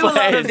not You explained. do a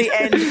lot of the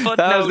end That was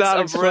footnotes not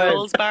of explained.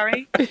 rules,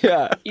 Barry.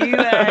 Yeah.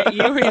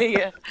 You really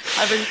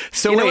have been.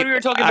 So you know wait, when we were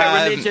talking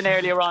about religion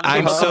earlier on,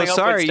 I'm people so coming up with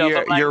sorry, stuff,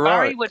 you're- I'm like, you're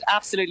Barry wrong. would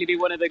absolutely be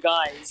one of the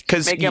guys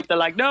 'Cause making you- up the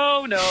like,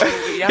 no,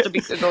 you have to be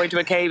going to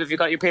a cave if you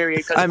got your period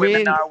because I women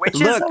mean, are witches.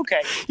 look,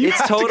 Okay. It's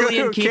have to go totally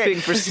to in a cave. keeping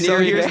for So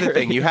sneering here's the Mary.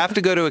 thing: you have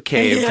to go to a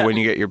cave Yeah. when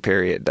you get your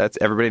period. That's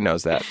everybody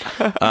knows that.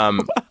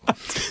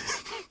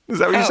 Is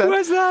that what you said? What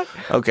was that?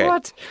 Okay.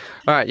 What?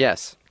 All right,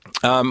 yes.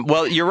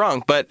 Well, you're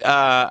wrong, but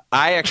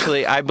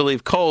I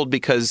believe cold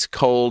because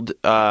cold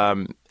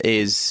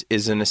is a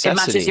It necessity.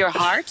 matches your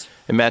heart.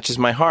 It matches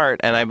my heart,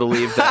 and I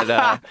believe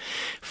that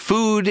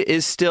food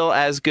is still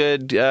as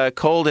good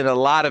cold in a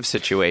lot of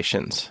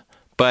situations.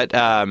 But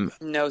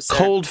No, sir.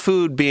 cold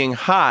food being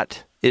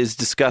hot is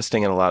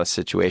disgusting in a lot of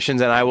situations,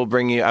 and I will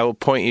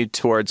point you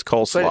towards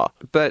coleslaw.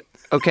 But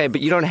okay, but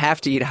you don't have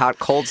to eat hot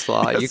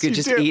coleslaw. Yes, you could you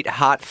just do. eat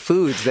hot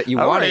foods that you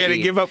Oh, want are you to going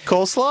eat. to give up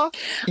coleslaw?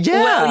 Yeah,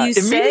 Well,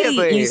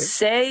 immediately. you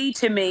say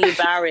to me,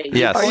 Barry.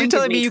 Yes. Are you pointed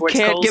telling me you towards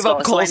can't give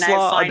up So I coleslaw?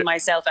 now find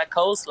myself at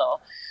coleslaw.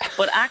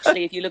 But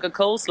actually, if you look at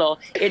coleslaw,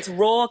 it's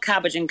raw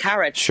cabbage and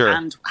carrots. Sure.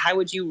 And how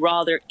would you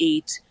rather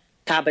eat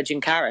cabbage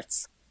and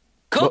carrots?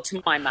 Cooked,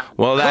 my man.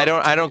 Well, I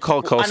don't call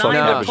And coleslaw I would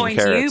cabbage and point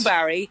carrots. you,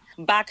 Barry,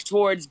 back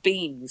towards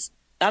beans.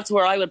 That's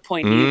where I would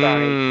point you,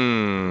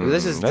 Barry.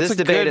 This That's a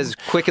debate good- is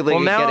quickly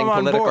Well, now getting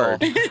I'm on political.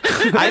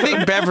 board. I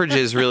think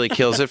beverages really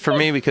kills it for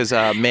me because,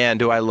 man,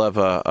 do I love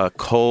a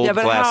cold Yeah,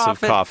 but glass how of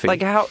often, coffee.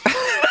 Like how?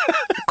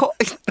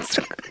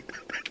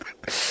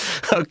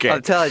 Okay.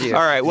 I'm telling you.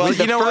 All right. Well,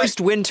 the you know what?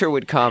 first winter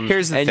would come,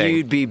 Here's the and thing.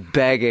 you'd be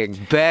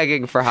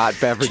begging for hot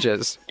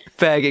beverages,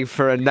 begging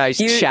for a nice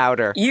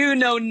chowder. You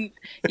know, you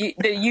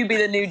be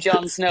the new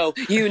Jon Snow.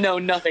 You know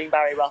nothing,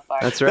 Barry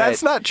Rothbard. That's right.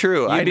 That's not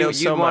true. I know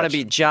so You'd want to much.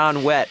 be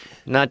John Wet,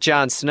 not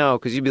Jon Snow,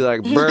 because you'd be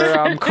like, "Brr,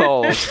 I'm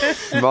cold,"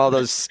 from all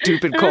those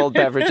stupid cold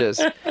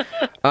beverages.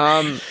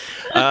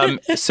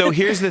 So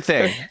here's the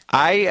thing.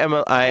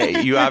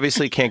 You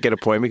obviously can't get a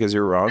point because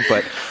you're wrong,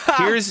 but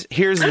here's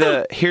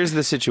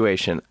the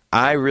situation.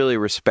 I really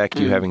respect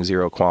you having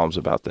zero qualms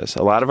about this.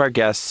 A lot of our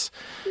guests,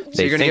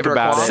 they you're gonna think give her a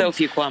about qualm? it. So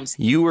few qualms.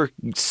 You were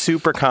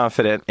super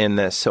confident in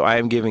this, so I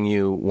am giving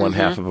you one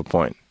half of a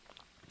point.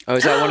 Oh,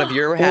 is that one of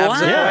your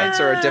halves of Wow. points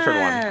or a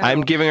different one?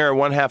 I'm giving her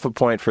 1/2 a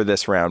point for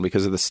this round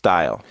because of the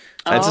style.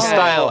 It's a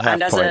style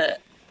half and point.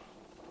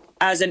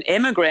 As an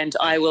immigrant,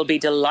 I will be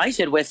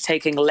delighted with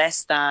taking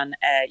less than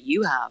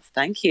you have.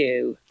 Thank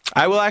you.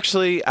 I will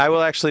actually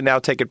now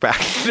take it back.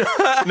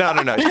 No.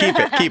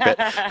 Keep it.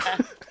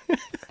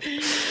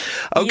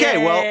 Okay,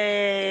 Yay.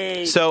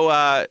 well,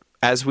 so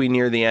as we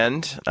near the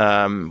end,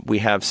 we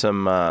have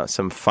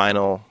some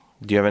final.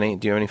 Do you have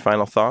any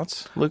final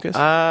thoughts, Lucas?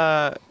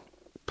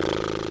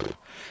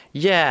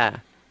 Yeah.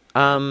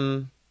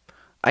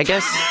 I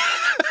guess.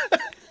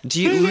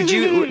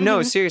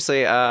 No,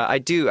 seriously. I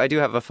do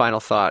have a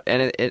final thought,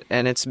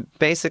 and it's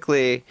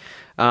basically,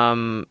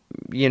 you're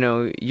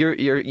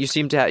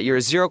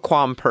a zero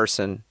qualm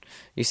person.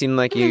 You seem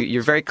like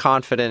you're very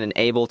confident and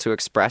able to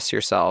express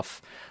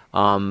yourself.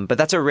 But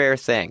that's a rare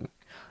thing.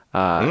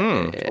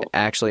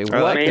 Actually,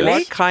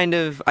 what kind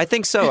of? I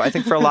think so. I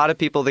think for a lot of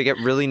people, they get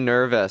really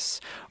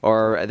nervous,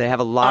 or they have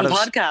a lot On of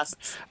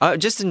podcasts.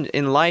 just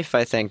in life,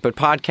 I think. But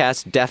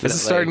podcasts definitely.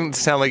 This is starting to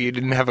sound like you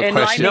didn't have a In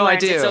question. No, I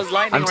lightning rounds, do. it's those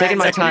lightning I'm taking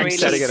my rounds that time really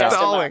setting it set up. them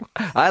Stalling.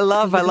 I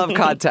love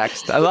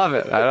context. I love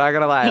it. I'm not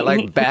gonna lie. I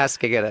like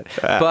basking in it.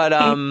 But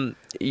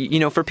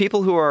for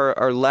people who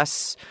are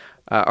less.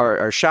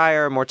 Are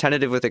shyer, more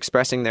tentative with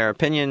expressing their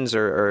opinions,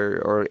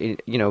 or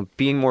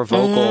being more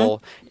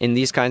vocal in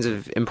these kinds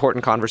of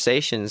important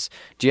conversations.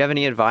 Do you have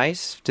any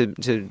advice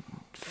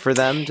for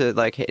them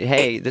to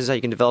hey, this is how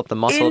you can develop the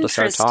muscle to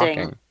start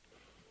talking?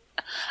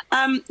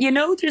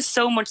 There's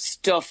so much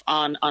stuff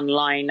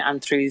online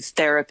and through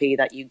therapy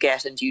that you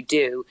get and you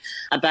do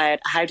about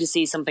how to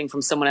see something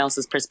from someone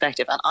else's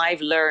perspective. And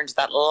I've learned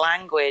that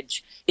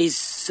language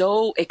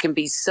it can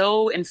be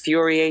so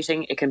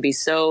infuriating. It can be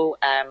so,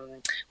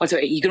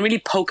 you can really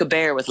poke a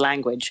bear with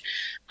language.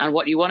 And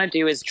what you want to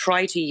do is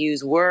try to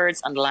use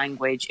words and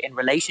language in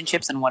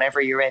relationships and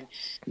whatever you're in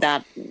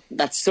that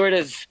sort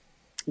of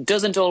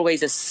doesn't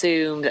always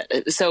assume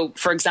that. So,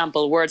 for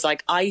example, words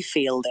like I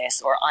feel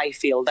this or I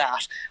feel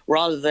that,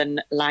 rather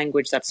than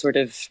language that sort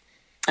of,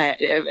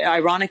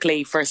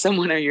 ironically, for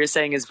someone who you're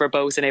saying is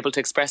verbose and able to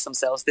express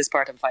themselves, this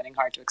part I'm finding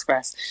hard to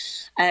express.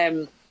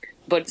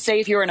 But say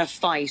if you're in a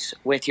fight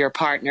with your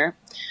partner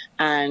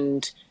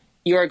and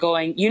you're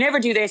going, you never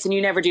do this and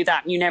you never do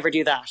that and you never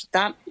do that.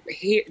 That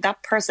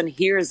person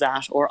hears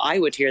that, or I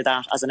would hear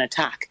that as an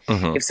attack.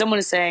 If someone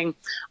is saying,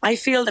 I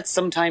feel that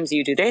sometimes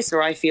you do this,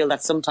 or I feel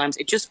that sometimes,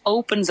 it just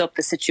opens up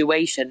the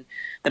situation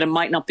that it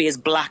might not be as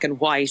black and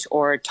white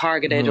or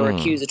targeted or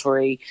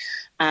accusatory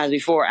as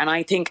before. And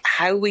I think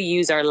how we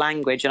use our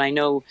language, and I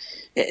know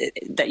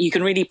that you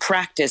can really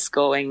practice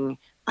going,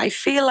 I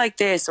feel like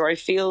this, or I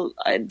feel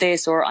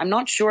this, or I'm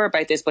not sure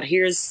about this, but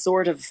here's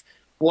sort of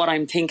what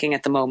I'm thinking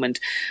at the moment.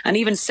 And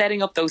even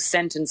setting up those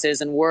sentences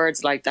and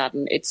words like that,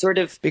 and it sort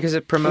of Because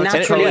it promotes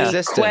naturally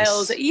coexistence.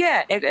 quells.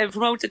 Yeah, it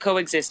promotes a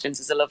coexistence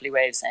is a lovely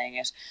way of saying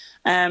it.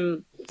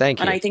 Thank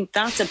you. And I think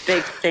that's a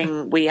big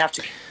thing we have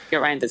to get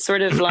around. It's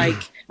sort of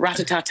like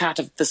rat-a-tat-tat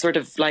of the sort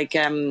of like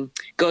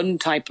gun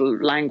type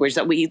of language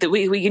that we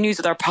can use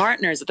with our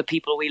partners, with the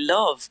people we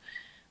love.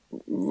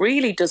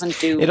 Really doesn't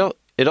do.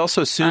 It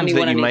also assumes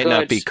anyone that you any might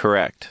not good. be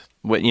correct.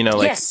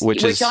 Yes,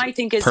 which I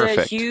think is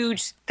perfect. a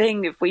huge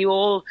thing if we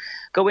all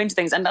go into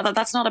things. And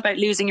that's not about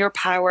losing your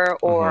power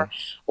or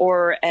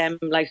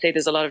like say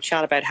there's a lot of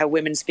chat about how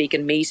women speak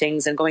in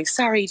meetings and going,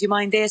 sorry, do you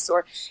mind this?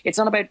 Or it's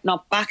not about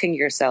not backing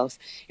yourself.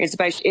 It's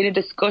about in a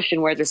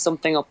discussion where there's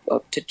something up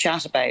to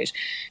chat about.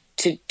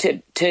 To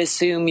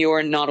assume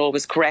you're not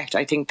always correct,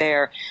 I think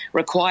there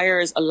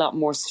requires a lot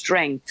more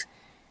strength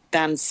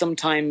than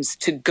sometimes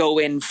to go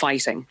in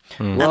fighting.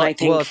 And I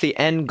think, well, if the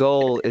end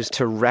goal is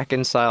to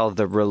reconcile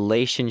the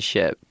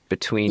relationship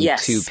between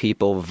two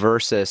people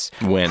versus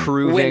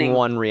proving Winning.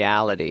 one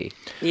reality,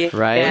 Yeah.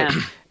 right? Yeah.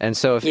 And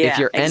so if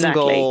your end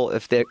goal,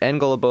 if the end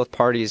goal of both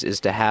parties is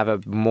to have a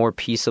more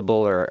peaceable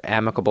or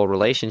amicable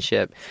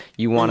relationship,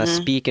 you want to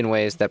speak in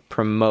ways that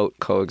promote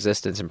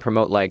coexistence and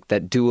promote like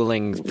that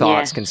dueling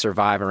thoughts can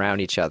survive around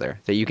each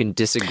other, that you can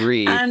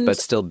disagree but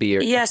still be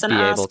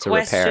able to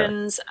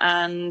repair.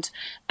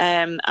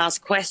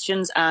 Ask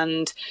questions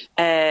and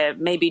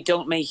maybe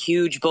don't make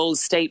huge bold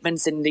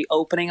statements in the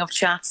opening of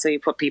chats, so you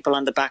put people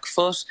on the back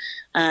foot.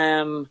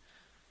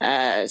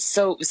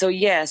 So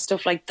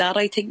stuff like that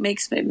I think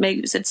makes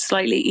it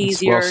slightly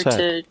easier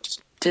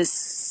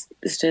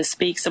to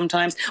speak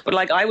sometimes. But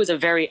like I was a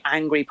very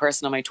angry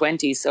person in my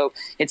 20s, so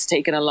it's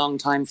taken a long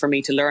time for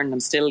me to learn. I'm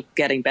still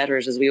getting better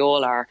at it, as we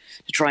all are,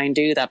 to try and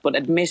do that. But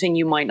admitting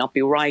you might not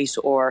be right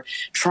or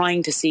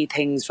trying to see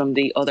things from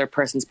the other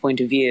person's point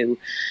of view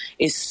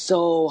is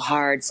so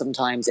hard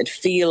sometimes. It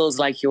feels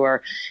like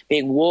you're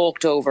being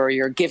walked over,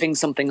 you're giving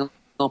something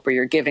up or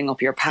you're giving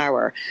up your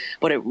power.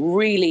 But it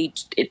really,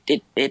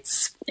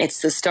 it's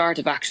the start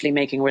of actually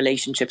making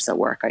relationships at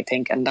work, I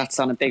think. And that's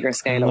on a bigger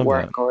scale at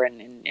work or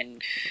in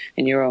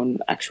your own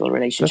actual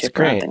relationship. That's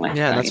great. Or anything like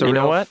that. That's You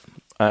know what?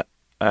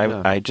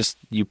 I just,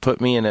 you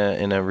put me in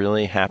a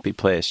really happy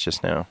place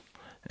just now.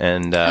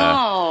 And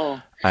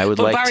I would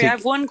like Barry, to. I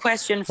have one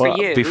question for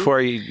you.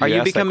 Before you Are you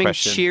ask that becoming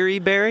question, cheery,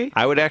 Barry?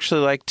 I would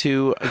actually like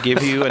to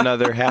give you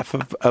another half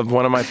of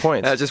one of my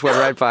points. That just went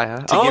right by, huh?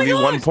 to give you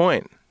 1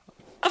 point.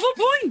 Of a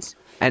point.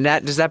 And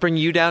does that bring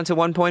you down to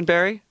 1 point,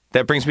 Barry?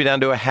 That brings me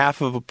down to a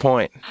half of a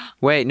point.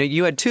 Wait, no,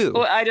 you had 2.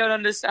 Well, I don't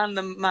understand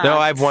the math. No,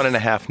 I have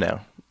 1.5 now.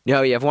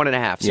 No, you have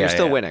 1.5, so you're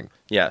still winning.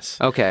 Yes.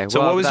 Okay. So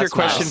well, what was your that's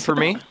question nice. for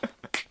me?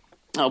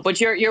 Oh,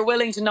 but you're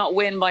willing to not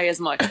win by as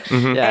much.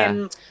 Mm-hmm.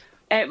 Yeah.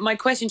 My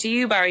question to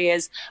you, Barry,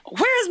 is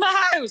where's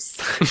my house?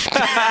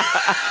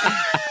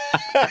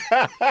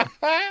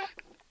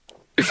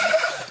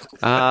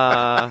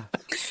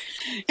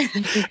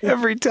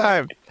 Every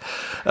time.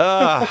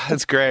 Oh,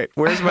 that's great.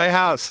 Where's my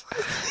house?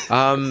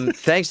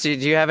 Thanks. Do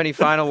you have any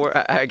final word?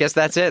 I guess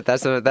that's it.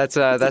 That's the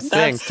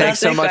thing. Thanks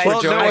so it, much guys. for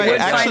Well, no, joining. I I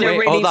would actually- find it Wait,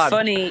 really hold on.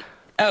 funny.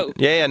 Oh,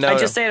 Yeah, no. I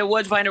just said I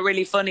would find it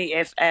really funny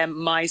if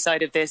my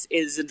side of this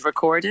isn't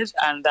recorded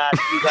and that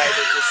you guys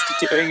are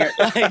just doing it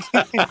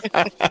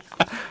like.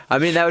 I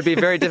mean, that would be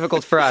very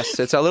difficult for us.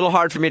 It's a little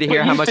hard for me to hear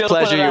Well, how you much feel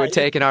pleasure you that. would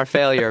take in our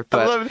failure,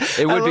 but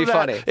it would be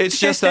funny. It's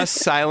just us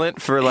silent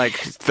for like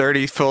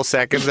 30 full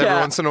seconds every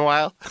Yeah. once in a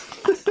while.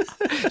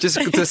 Just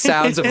the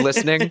sounds of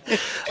listening.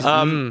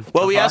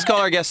 Well, we ask all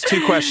our guests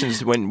 2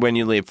 questions when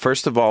you leave.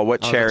 First of all, what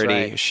that's charity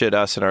right. should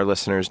us and our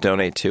listeners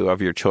donate to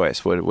of your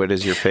choice? What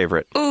is your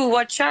favorite? Ooh,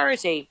 what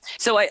charity?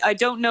 So I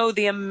don't know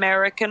the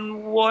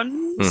American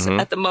ones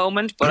at the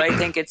moment, but I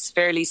think it's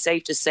fairly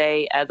safe to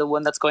say the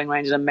one that's going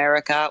around in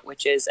America,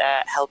 which is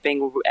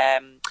helping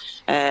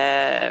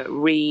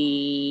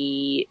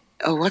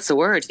what's the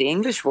word? The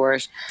English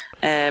word?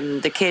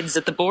 The kids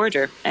at the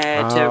border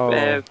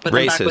to put them back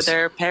Races. with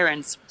their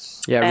parents.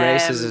 Yeah,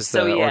 Races is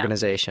the yeah.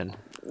 organization.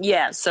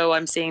 Yeah, so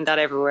I'm seeing that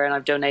everywhere, and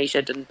I've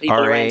donated, and people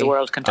around the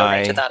world can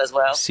donate to that as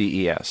well.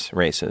 CES,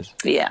 Races.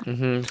 Yeah. Can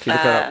you look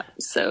that up?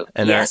 So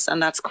And yes,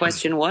 and that's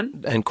question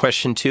 1. And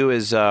question 2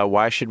 is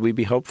why should we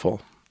be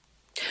hopeful?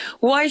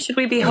 Why should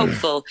we be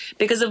hopeful?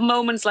 Because of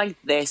moments like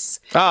this.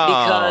 Oh.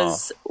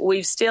 Because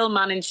we've still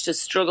managed to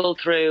struggle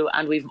through,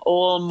 and we've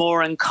all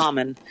more in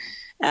common.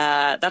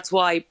 That's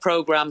why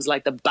programs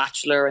like The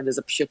Bachelor, and there's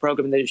a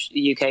program in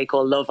the UK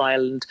called Love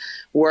Island,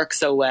 work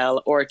so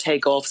well or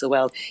take off so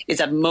well, is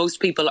that most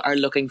people are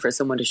looking for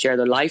someone to share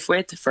their life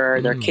with,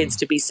 for their kids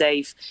to be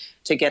safe,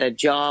 to get a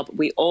job.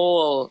 We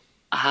all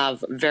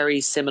have very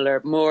similar,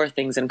 more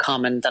things in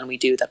common than we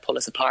do that pull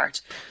us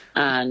apart.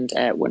 And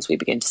once we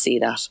begin to see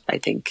that, I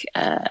think,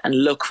 and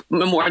look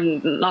more,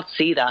 not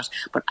see that,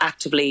 but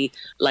actively,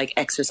 like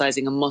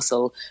exercising a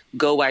muscle,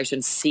 go out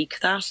and seek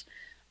that.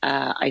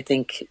 I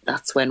think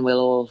that's when we'll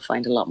all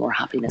find a lot more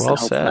happiness Well and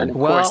hope. said. And of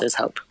course, there's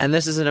hope. And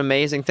this is an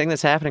amazing thing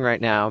that's happening right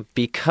now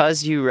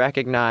because you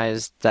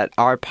recognized that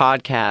our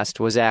podcast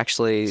was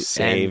actually, and this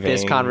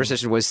Saving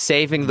conversation was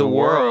saving the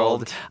world.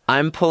 world.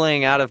 I'm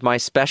pulling out of my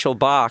special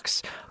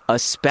box a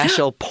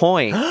special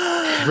point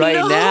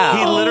right now.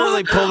 He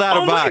literally pulled out a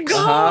Oh my box.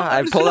 God.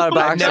 I pulled out a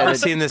box. I've never and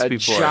seen this a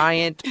before.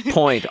 giant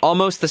point,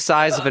 almost the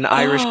size of an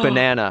Irish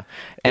banana.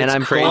 And It's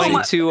I'm crazy.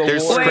 going to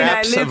There's award.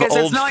 scraps of Lucas,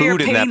 old it's not your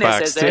food in that penis,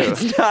 box, is too. it?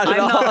 It's not at I'm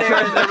not all.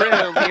 there in the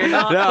room. You're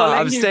not No, pulling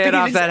I'm your staying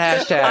off penis.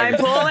 that hashtag. I'm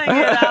pulling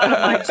it out of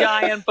my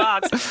giant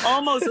box,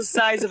 almost the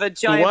size of a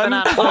giant 1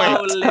 banana. point.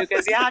 Oh,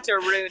 Lucas, you had to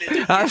ruin it. didn't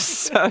you? I'm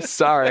so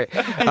sorry.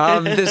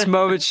 This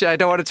moment, I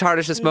don't want to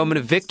tarnish this moment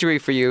of victory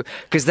for you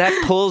because that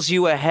pulls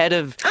you ahead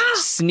of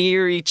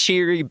sneery,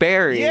 cheery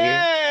Barry.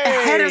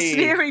 Ahead of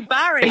Sneery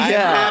Barry. I'm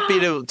Yeah. happy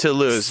to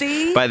lose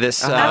See? by this.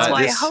 That's why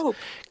I this hope.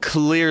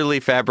 clearly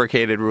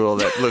fabricated rule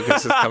that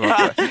Lucas has come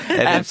up with.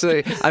 And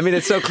Absolutely. I mean,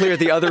 it's so clear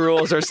the other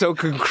rules are so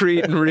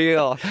concrete and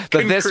real,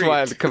 but this Concrete.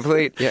 one,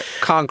 complete,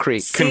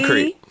 concrete.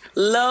 concrete. See?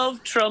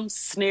 Love trumps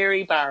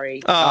Sneery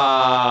Barry.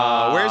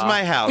 Where's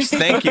my house?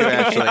 Thank you,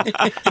 Ashley.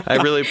 I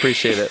really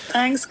appreciate it.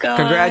 Thanks, guys.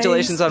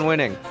 Congratulations on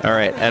winning. All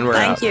right, and we're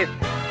out. Thank you.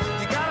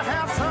 You gotta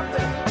have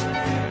something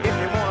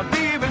if you wanna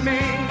be with me.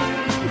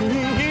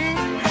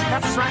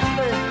 That's right.